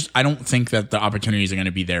 but I don't think that the opportunities are going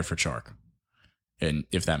to be there for Chark. And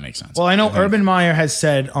if that makes sense. Well, I know Urban Meyer has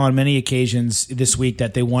said on many occasions this week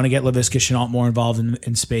that they want to get Laviska Shenault more involved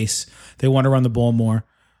in space. They want to run the ball more.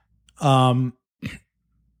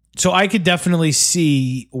 So I could definitely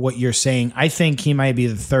see what you're saying. I think he might be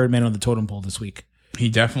the third man on the totem pole this week. He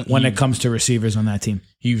definitely, when it comes to receivers on that team.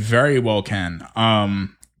 He very well can.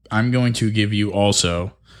 I'm going to give you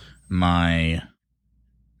also my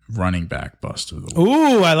running back bust of the week.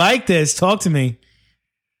 Ooh, I like this. Talk to me.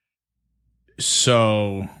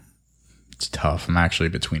 So it's tough. I'm actually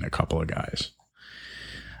between a couple of guys.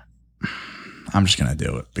 I'm just going to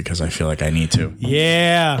do it because I feel like I need to.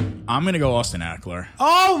 Yeah. I'm going to go Austin Eckler.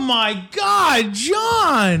 Oh, my God,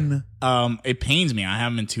 John. It pains me. I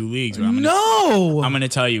have him in 2 leagues. But I'm going to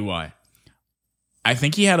tell you why. I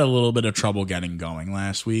think he had a little bit of trouble getting going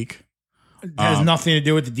last week. It has nothing to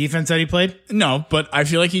do with the defense that he played? No, but I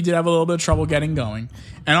feel like he did have a little bit of trouble getting going.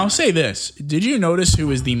 And I'll say this. Did you notice who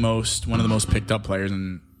is one of the most picked up players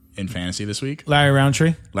in fantasy this week? Larry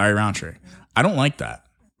Roundtree. I don't like that.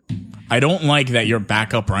 I don't like that your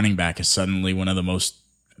backup running back is suddenly one of the most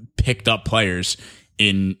picked up players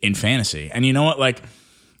in fantasy. And you know what? Like,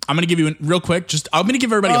 I'm going to give you real quick. I'm going to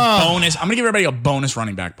give everybody a bonus. I'm going to give everybody a bonus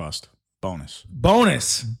running back bust. Bonus.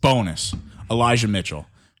 Elijah Mitchell.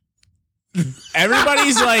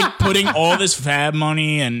 Everybody's like putting all this fab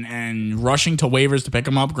money and rushing to waivers to pick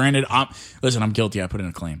him up. Granted, I'm guilty. I put in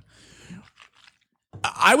a claim.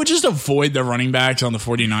 I would just avoid the running backs on the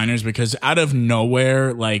 49ers because out of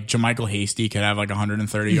nowhere, like JaMychal Hasty could have like a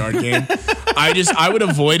 130-yard game. I would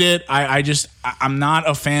avoid it. I'm not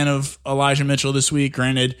a fan of Elijah Mitchell this week.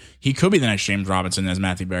 Granted, he could be the next James Robinson, as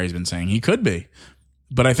Matthew Berry's been saying. He could be.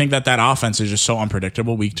 But I think that offense is just so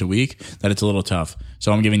unpredictable week to week that it's a little tough.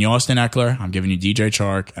 So I'm giving you Austin Eckler, I'm giving you DJ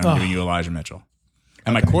Chark, and I'm giving you Elijah Mitchell.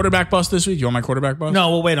 And my quarterback bust this week? You want my quarterback bust? No,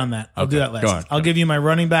 we'll wait on that. I'll do that last. Go ahead. I'll give you my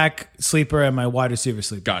running back sleeper and my wide receiver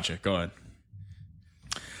sleeper. Gotcha. Go ahead.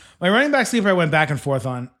 My running back sleeper I went back and forth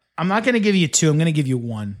on. I'm not going to give you 2. I'm going to give you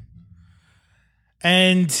 1.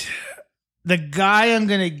 And the guy I'm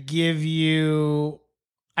going to give you,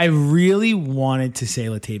 I really wanted to say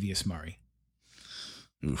Latavius Murray.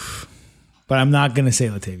 Oof. But I'm not going to say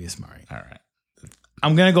Latavius Murray. All right.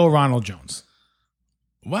 I'm going to go Ronald Jones.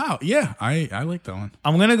 Wow. Yeah, I like that one.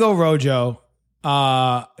 I'm going to go Rojo.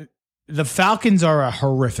 The Falcons are a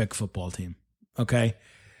horrific football team. Okay.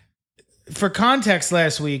 For context,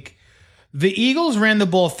 last week, the Eagles ran the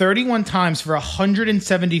ball 31 times for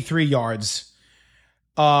 173 yards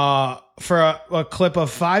for a clip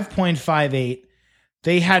of 5.58.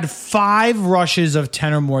 They had 5 rushes of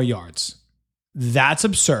 10 or more yards. That's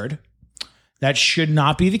absurd. That should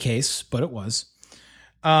not be the case, but it was.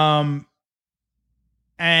 And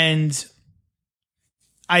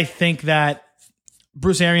I think that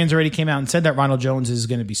Bruce Arians already came out and said that Ronald Jones is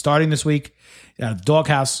going to be starting this week at the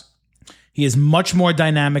Doghouse. He is much more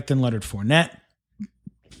dynamic than Leonard Fournette.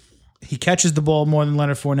 He catches the ball more than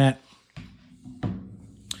Leonard Fournette.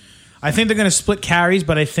 I think they're going to split carries,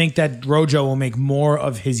 but I think that Rojo will make more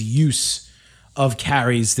of his use of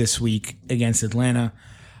carries this week against Atlanta.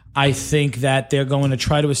 I think that they're going to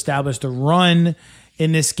try to establish the run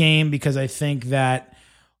in this game because I think that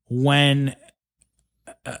if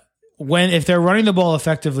they're running the ball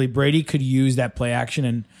effectively, Brady could use that play action.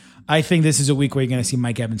 And I think this is a week where you're going to see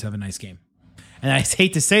Mike Evans have a nice game. And I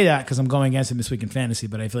hate to say that because I'm going against him this week in fantasy,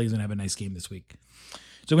 but I feel like he's going to have a nice game this week.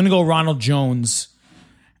 So I'm going to go Ronald Jones.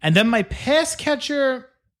 And then my pass catcher,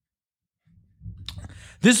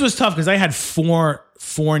 this was tough because I had four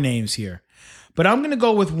names here. But I'm going to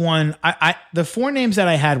go with one. The 4 names that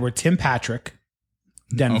I had were Tim Patrick,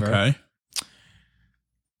 Denver. Okay.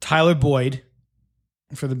 Tyler Boyd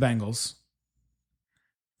for the Bengals.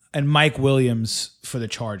 And Mike Williams for the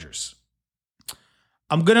Chargers.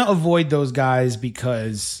 I'm going to avoid those guys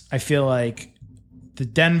because I feel like the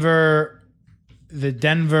Denver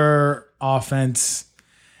offense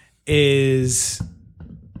is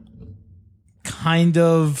kind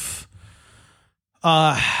of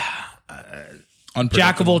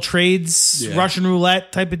jack of all trades, Russian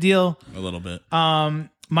roulette type of deal. A little bit.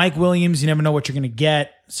 Mike Williams, you never know what you're going to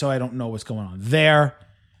get, so I don't know what's going on there.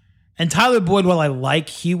 And Tyler Boyd, while I like,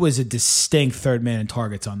 he was a distinct third man in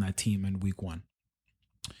targets on that team in week 1.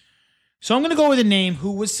 So I'm going to go with a name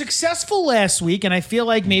who was successful last week, and I feel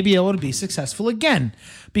like maybe able to be successful again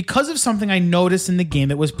because of something I noticed in the game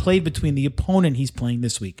that was played between the opponent he's playing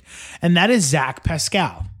this week, and that is Zach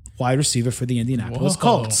Pascal, wide receiver for the Indianapolis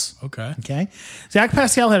Colts. Okay. Zach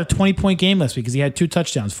Pascal had a 20-point game last week because he had 2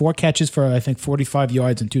 touchdowns, 4 catches for, I think, 45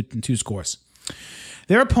 yards and two scores.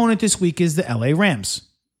 Their opponent this week is the LA Rams.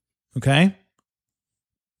 Okay.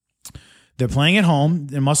 They're playing at home,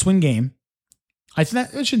 a must-win game. I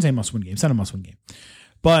shouldn't say must-win game. It's not a must-win game.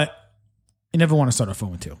 But you never want to start off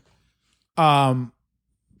 0-2.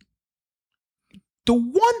 The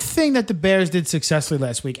one thing that the Bears did successfully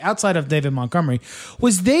last week, outside of David Montgomery,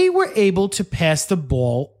 was they were able to pass the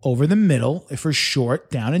ball over the middle for short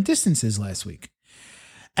down and distances last week.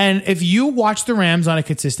 And if you watch the Rams on a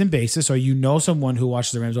consistent basis, or you know someone who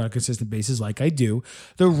watches the Rams on a consistent basis like I do,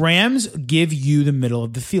 the Rams give you the middle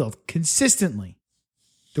of the field consistently.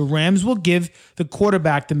 The Rams will give the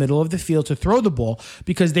quarterback the middle of the field to throw the ball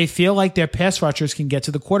because they feel like their pass rushers can get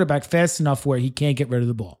to the quarterback fast enough where he can't get rid of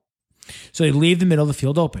the ball. So they leave the middle of the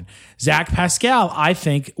field open. Zach Pascal, I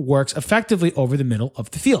think, works effectively over the middle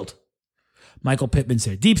of the field. Michael Pittman's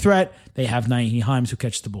their deep threat. They have Nyheim Hines who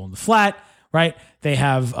catches the ball in the flat, right? They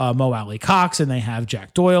have Mo Alley Cox and they have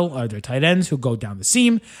Jack Doyle, their tight ends, who go down the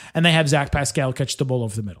seam. And they have Zach Pascal catch the ball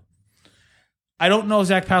over the middle. I don't know if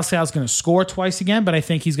Zach Pascal is going to score twice again, but I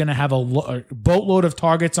think he's going to have a boatload of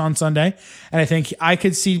targets on Sunday. And I think I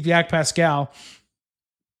could see Zach Pascal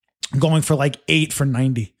going for like 8 for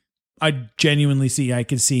 90. I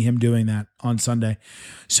could see him doing that on Sunday.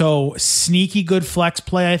 So sneaky good flex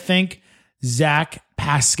play, I think. Zach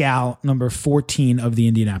Pascal, number 14 of the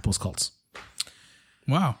Indianapolis Colts.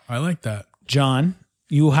 Wow, I like that. John,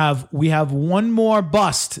 we have one more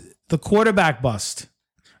bust, the quarterback bust.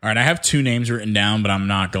 All right, I have 2 names written down, but I'm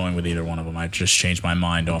not going with either one of them. I just changed my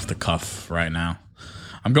mind off the cuff right now.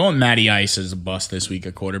 I'm going Matty Ice as a bust this week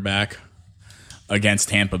at quarterback against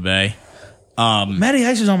Tampa Bay. Matty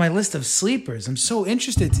Ice is on my list of sleepers. I'm so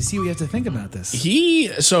interested to see what you have to think about this.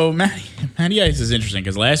 Matty Ice is interesting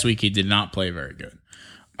because last week he did not play very good.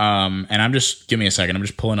 And give me a second. I'm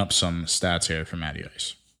just pulling up some stats here for Matty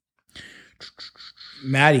Ice.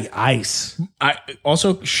 Matty Ice. I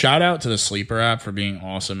also shout out to the Sleeper app for being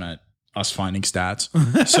awesome at us finding stats.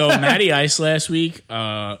 So Matty Ice last week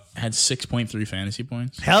had 6.3 fantasy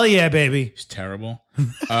points. Hell yeah, baby. It's terrible.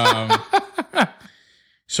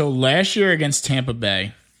 So last year against Tampa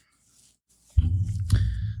Bay,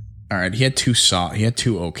 all right, he had two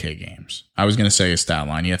okay games. I was gonna say his stat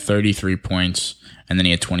line. He had 33 points, and then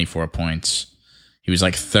he had 24 points. He was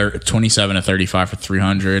like 27 to 35 for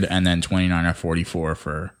 300, and then 29 or 44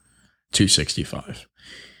 for 265.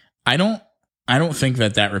 I don't think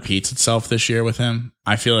that repeats itself this year with him.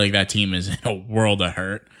 I feel like that team is in a world of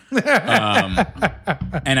hurt,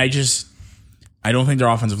 and I don't think their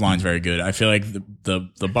offensive line is very good. I feel like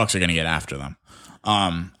the Bucks are going to get after them.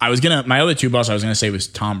 My other two busts I was gonna say was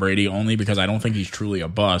Tom Brady, only because I don't think he's truly a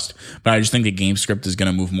bust, but I just think the game script is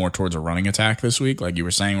gonna move more towards a running attack this week, like you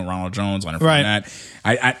were saying with Ronald Jones, Leonard Fournette.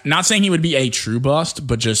 I not saying he would be a true bust,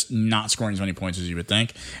 but just not scoring as many points as you would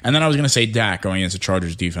think. And then I was gonna say Dak going against the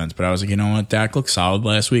Chargers defense, but I was like, you know what, Dak looked solid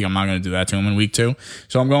last week. I'm not gonna do that to him in week 2,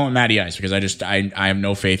 so I'm going with Matty Ice because I have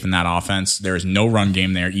no faith in that offense. There is no run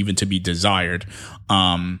game there, even to be desired.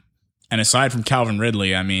 And aside from Calvin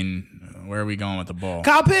Ridley, I mean, where are we going with the ball?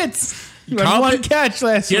 Kyle Pitts. He had one catch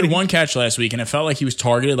last week. He had one catch last week, and it felt like he was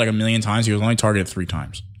targeted like a million times. He was only targeted 3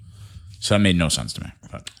 times. So that made no sense to me.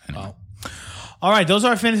 But anyway. All right, those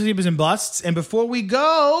are our fantasy sleepers and busts. And before we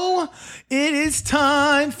go, it is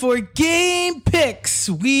time for game picks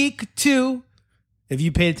week 2. If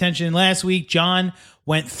you paid attention last week, John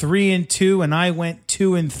went 3-2, and I went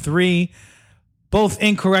 2-3. Both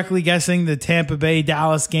incorrectly guessing the Tampa Bay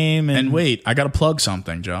Dallas game. And wait, I got to plug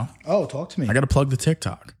something, Joe. Oh, talk to me. I got to plug the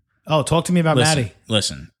TikTok. Oh, talk to me about Maddie.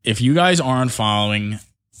 Listen, if you guys aren't following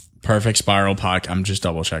Perfect Spiral Podcast, I'm just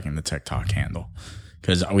double checking the TikTok handle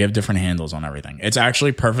because we have different handles on everything. It's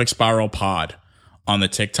actually Perfect Spiral Pod on the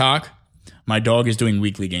TikTok. My dog is doing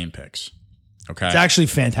weekly game picks. Okay. It's actually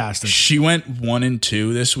fantastic. She went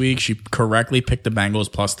 1-2 this week. She correctly picked the Bengals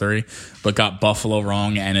 +3, but got Buffalo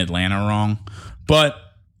wrong and Atlanta wrong. But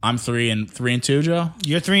I'm 3-2, Joe.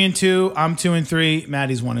 You're 3-2. I'm 2-3.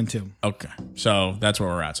 Maddie's 1-2. Okay, so that's where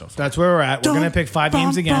we're at so far. That's where we're at. We're gonna pick 5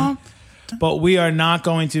 games again, but we are not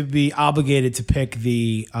going to be obligated to pick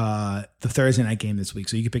the Thursday night game this week.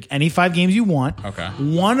 So you can pick any 5 games you want. Okay.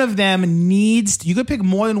 One of them needs. You could pick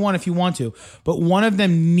more than one if you want to, but one of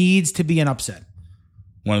them needs to be an upset.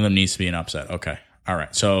 One of them needs to be an upset. Okay. All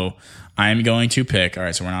right. So I'm going to pick. All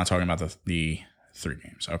right. So we're not talking about the 3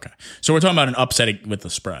 games. Okay. So we're talking about an upset with the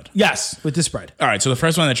spread. Yes, with the spread. All right. So the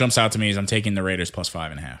first one that jumps out to me is I'm taking the Raiders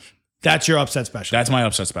 +5.5. That's your upset special. That's my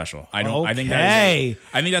upset special. I don't. Okay.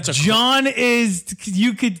 I think that's a. John is.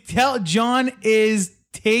 You could tell John is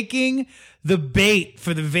taking the bait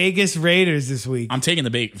for the Vegas Raiders this week. I'm taking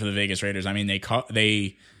the bait for the Vegas Raiders. I mean, they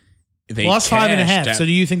 +5.5. So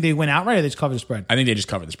do you think they win outright or they just cover the spread? I think they just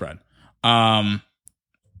cover the spread. And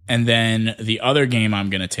then the other game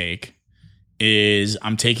I'm going to take is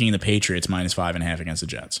I'm taking the Patriots -5.5 against the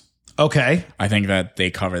Jets. Okay. I think that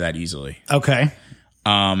they cover that easily. Okay.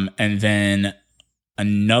 And then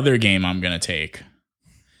another game I'm going to take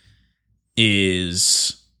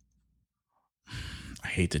is, I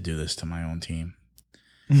hate to do this to my own team.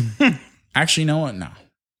 Actually, you know what? No,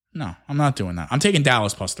 I'm not doing that. I'm taking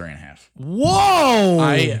Dallas +3.5. Whoa!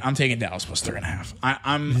 I'm taking Dallas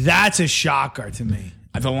 +3.5. That's a shocker to me.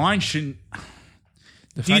 The line shouldn't.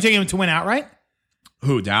 Do you take him to win outright?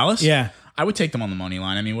 Who, Dallas? Yeah. I would take them on the money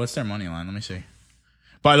line. I mean, what's their money line? Let me see.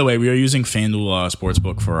 By the way, we are using FanDuel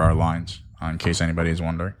Sportsbook for our lines, in case anybody is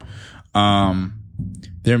wondering.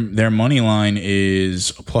 Their money line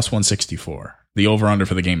is +164. The over-under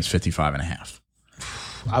for the game is 55.5.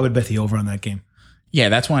 I would bet the over on that game. Yeah,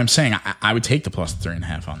 that's why I'm saying I would take the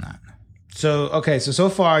 +3.5 on that. So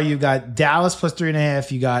far you've got Dallas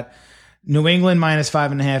 +3.5, you got New England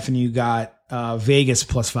 -5.5, and you got Vegas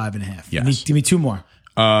 +5.5. Yes. Give me 2 more.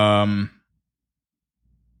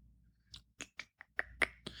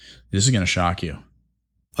 This is going to shock you.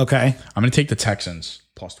 Okay. I'm going to take the Texans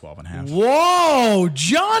 +12.5. Whoa,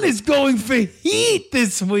 John is going for heat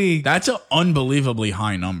this week. That's an unbelievably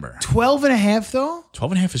high number. 12.5 though?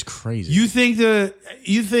 12.5 is crazy. You think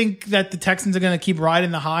that the Texans are going to keep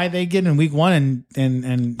riding the high they get in week 1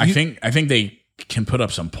 and I think they can put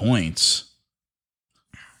up some points.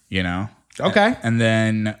 You know? Okay. And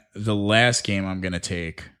then the last game I'm going to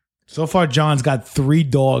take. So far, John's got 3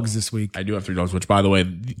 dogs this week. I do have 3 dogs, which, by the way,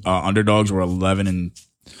 underdogs were 11-3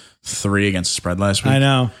 against the spread last week. I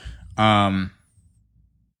know. Wow,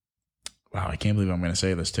 I can't believe I'm going to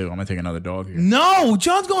say this, too. I'm going to take another dog here. No,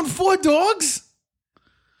 John's going 4 dogs?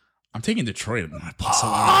 I'm taking Detroit at +11.5.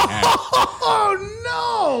 Oh,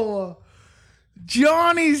 no.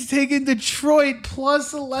 Johnny's taking Detroit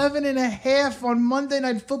plus 11.5 on Monday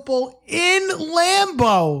Night Football in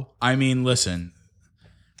Lambeau. I mean, listen,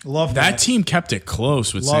 Love that team kept it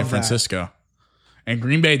close with Love San that. Francisco. And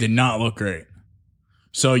Green Bay did not look great.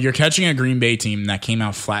 So you're catching a Green Bay team that came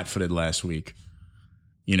out flat-footed last week.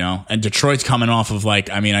 You know, and Detroit's coming off of I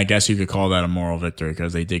guess you could call that a moral victory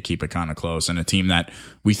because they did keep it kind of close, and a team that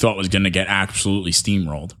we thought was going to get absolutely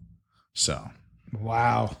steamrolled. So,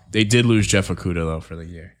 Wow. they did lose Jeff Okudah though for the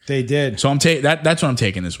year. They did. So that's what I'm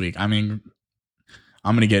taking this week. I mean,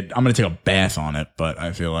 I'm gonna take a bath on it, but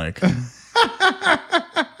I feel like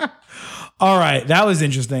All right, that was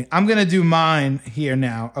interesting. I'm gonna do mine here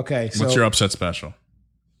now. Okay, so what's your upset special?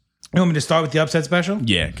 you want me to start with the upset special?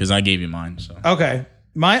 Yeah, because I gave you mine. So Okay,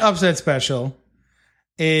 my upset special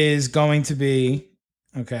is going to be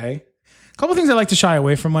a couple things I like to shy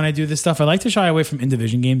away from when I do this stuff. I like to shy away from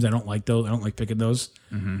in-division games. I don't like those. I don't like picking those.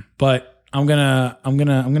 But I'm gonna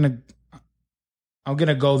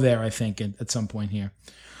go there. I think at some point here.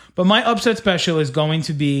 But my upset special is going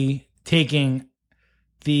to be taking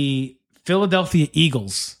the Philadelphia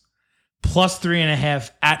Eagles plus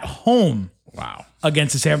 3.5 at home. wow,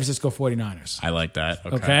 Against the San Francisco 49ers. I like that.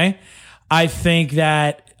 Okay. I think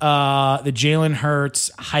that the Jalen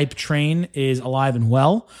Hurts hype train is alive and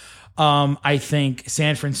well. I think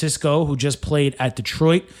San Francisco, who just played at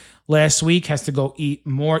Detroit last week, has to go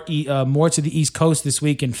more to the East Coast this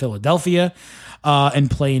week in Philadelphia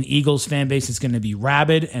and play an Eagles fan base that's going to be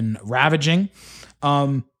rabid and ravaging.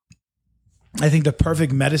 I think the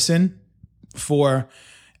perfect medicine for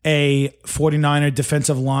a 49er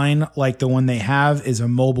defensive line like the one they have is a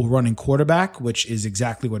mobile running quarterback, which is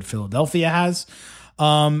exactly what Philadelphia has.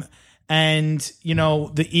 And, you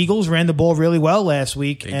know, the Eagles ran the ball really well last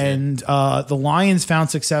week, and the Lions found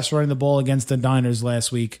success running the ball against the Niners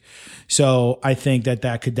last week. So I think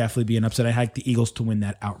that could definitely be an upset. I like the Eagles to win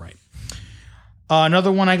that outright.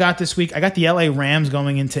 Another one I got this week, I got the LA Rams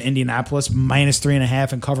going into Indianapolis, minus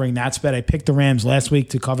 3.5 and covering that spread. I picked the Rams last week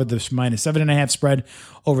to cover the minus 7.5 spread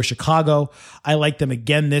over Chicago. I like them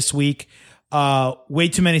again this week. Way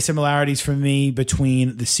too many similarities for me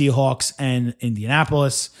between the Seahawks and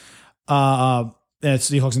Indianapolis.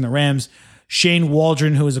 Seahawks and the Rams. Shane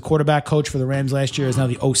Waldron, who was a quarterback coach for the Rams last year, is now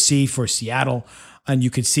the OC for Seattle. And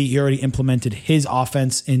you could see he already implemented his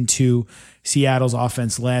offense into Seattle's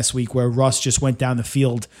offense last week, where Russ just went down the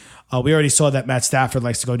field. We already saw that Matt Stafford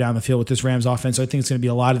likes to go down the field with this Rams offense. So I think it's going to be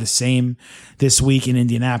a lot of the same this week in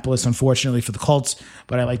Indianapolis, unfortunately for the Colts.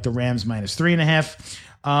 But I like the Rams minus 3.5.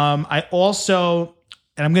 I also,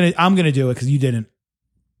 and I'm gonna do it because you didn't.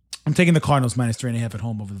 I'm taking the Cardinals minus 3.5 at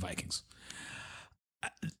home over the Vikings.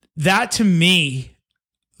 That to me,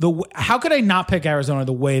 how could I not pick Arizona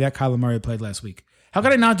the way that Kyler Murray played last week? How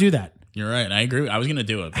could I not do that? You're right. I agree. I was going to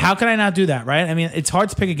do it. How could I not do that, right? I mean, it's hard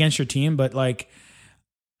to pick against your team, but like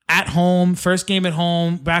at home, first game at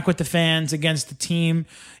home, back with the fans against the team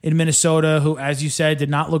in Minnesota, who, as you said, did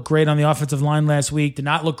not look great on the offensive line last week, did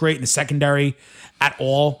not look great in the secondary at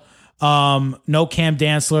all. No Cam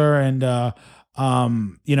Dantzler and,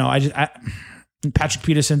 Patrick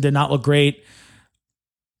Peterson did not look great.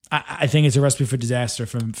 I think it's a recipe for disaster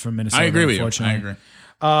from Minnesota. I agree with you. Unfortunately. I agree.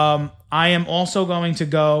 I am also going to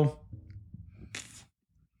go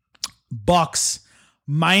Bucks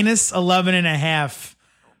minus 11.5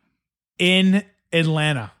 in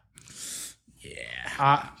Atlanta.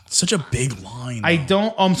 Yeah. Such a big line.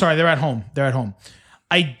 I'm sorry. They're at home.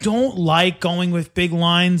 I don't like going with big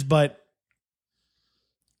lines, but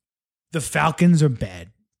the Falcons are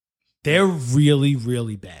bad. They're really,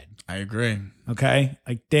 really bad. I agree. Okay?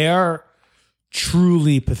 Like, they are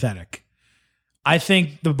truly pathetic. I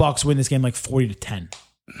think the Bucks win this game like 40-10.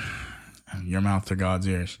 Your mouth to God's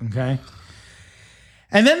ears. Okay?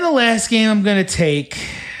 And then the last game I'm going to take,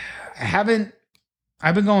 I've been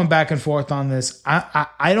going back and forth on this.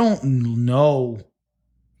 I don't know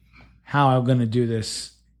how I'm going to do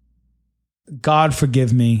this. God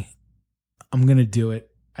forgive me. I'm going to do it.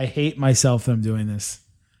 I hate myself that I'm doing this.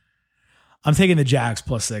 I'm taking the Jags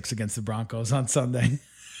plus 6 against the Broncos on Sunday.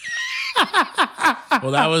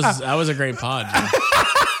 Well, that was a great pod.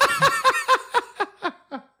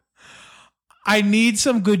 I need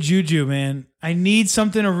some good juju, man. I need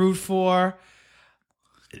something to root for.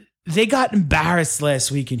 They got embarrassed last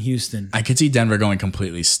week in Houston. I could see Denver going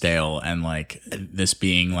completely stale and like this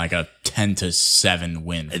being like a 10-7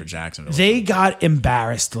 win for Jacksonville. They got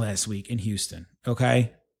embarrassed last week in Houston.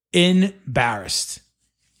 Okay, embarrassed.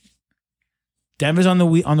 Denver's on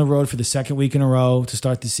the road for the second week in a row to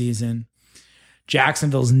start the season.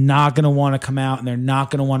 Jacksonville's not going to want to come out, and they're not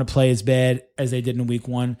going to want to play as bad as they did in week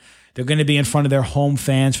 1. They're going to be in front of their home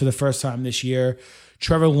fans for the first time this year.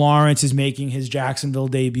 Trevor Lawrence is making his Jacksonville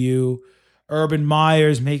debut. Urban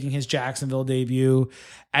Meyer's making his Jacksonville debut.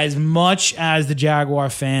 As much as the Jaguar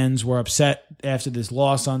fans were upset after this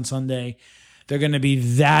loss on Sunday, they're going to be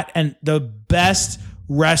that. And the best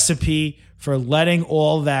recipe for letting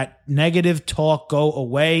all that negative talk go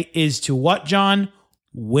away is to what, John?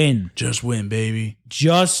 Win. Just win, baby.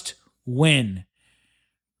 Just win.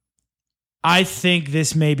 I think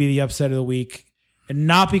this may be the upset of the week. And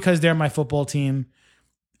not because they're my football team.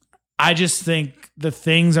 I just think the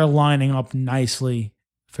things are lining up nicely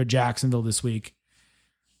for Jacksonville this week.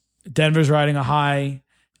 Denver's riding a high.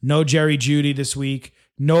 No Jerry Jeudy this week.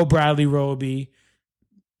 No Bradley Roby.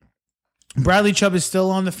 Bradley Chubb is still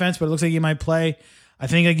on the fence, but it looks like he might play. I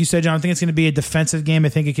think, like you said, John, I think it's going to be a defensive game. I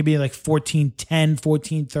think it could be like 14-10,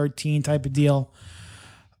 14-13 type of deal.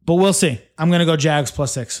 But we'll see. I'm going to go Jags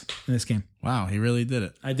 +6 in this game. Wow, he really did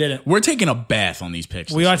it. I did it. We're taking a bath on these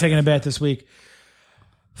picks. We are taking a bath this week.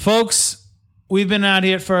 Folks, we've been out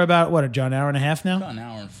here for about, what, John, an hour and a half now? About an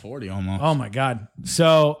hour and 40 almost. Oh, my God.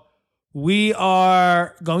 So we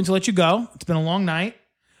are going to let you go. It's been a long night.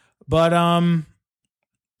 But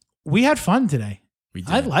we had fun today. We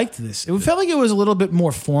did. I liked this. It felt like it was a little bit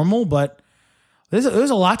more formal, but there's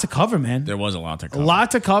a lot to cover, man. There was a lot to cover. A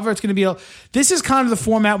lot to cover. It's going to be this is kind of the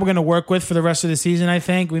format we're going to work with for the rest of the season, I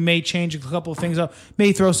think. We may change a couple of things up,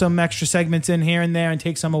 may throw some extra segments in here and there and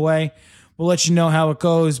take some away. We'll let you know how it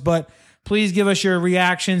goes, but please give us your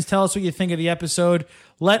reactions. Tell us what you think of the episode.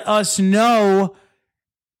 Let us know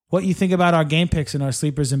what you think about our game picks and our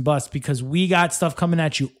sleepers and busts, because we got stuff coming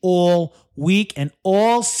at you all week and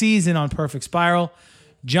all season on Perfect Spiral.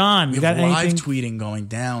 John, you got live anything? tweeting going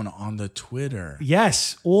down on the Twitter.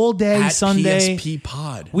 Yes, all day At Sunday. PSP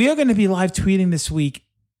Pod. We are going to be live tweeting this week,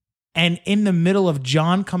 and in the middle of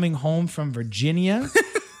John coming home from Virginia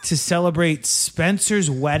to celebrate Spencer's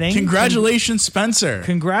wedding. Congratulations, Spencer.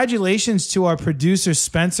 Congratulations to our producer,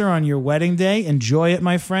 Spencer, on your wedding day. Enjoy it,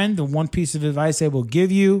 my friend. The one piece of advice I will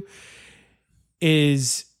give you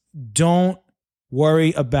is don't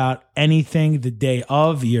worry about anything the day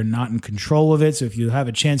of. You're not in control of it. So if you have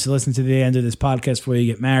a chance to listen to the end of this podcast before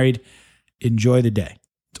you get married, enjoy the day.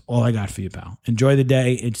 That's all I got for you, pal. Enjoy the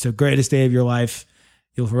day. It's the greatest day of your life.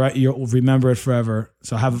 You'll remember it forever.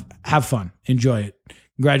 So have fun. Enjoy it.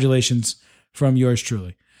 Congratulations from yours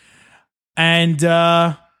truly. And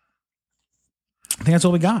I think that's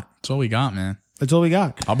all we got. That's all we got, man. That's all we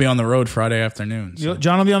got. I'll be on the road Friday afternoon. So.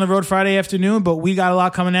 John will be on the road Friday afternoon, but we got a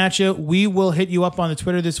lot coming at you. We will hit you up on the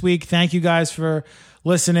Twitter this week. Thank you guys for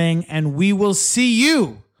listening, and we will see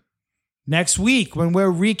you next week when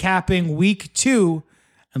we're recapping week 2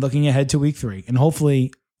 and looking ahead to week 3, and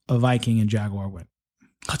hopefully a Viking and Jaguar win.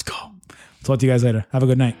 Let's go. Talk to you guys later. Have a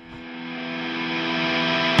good night.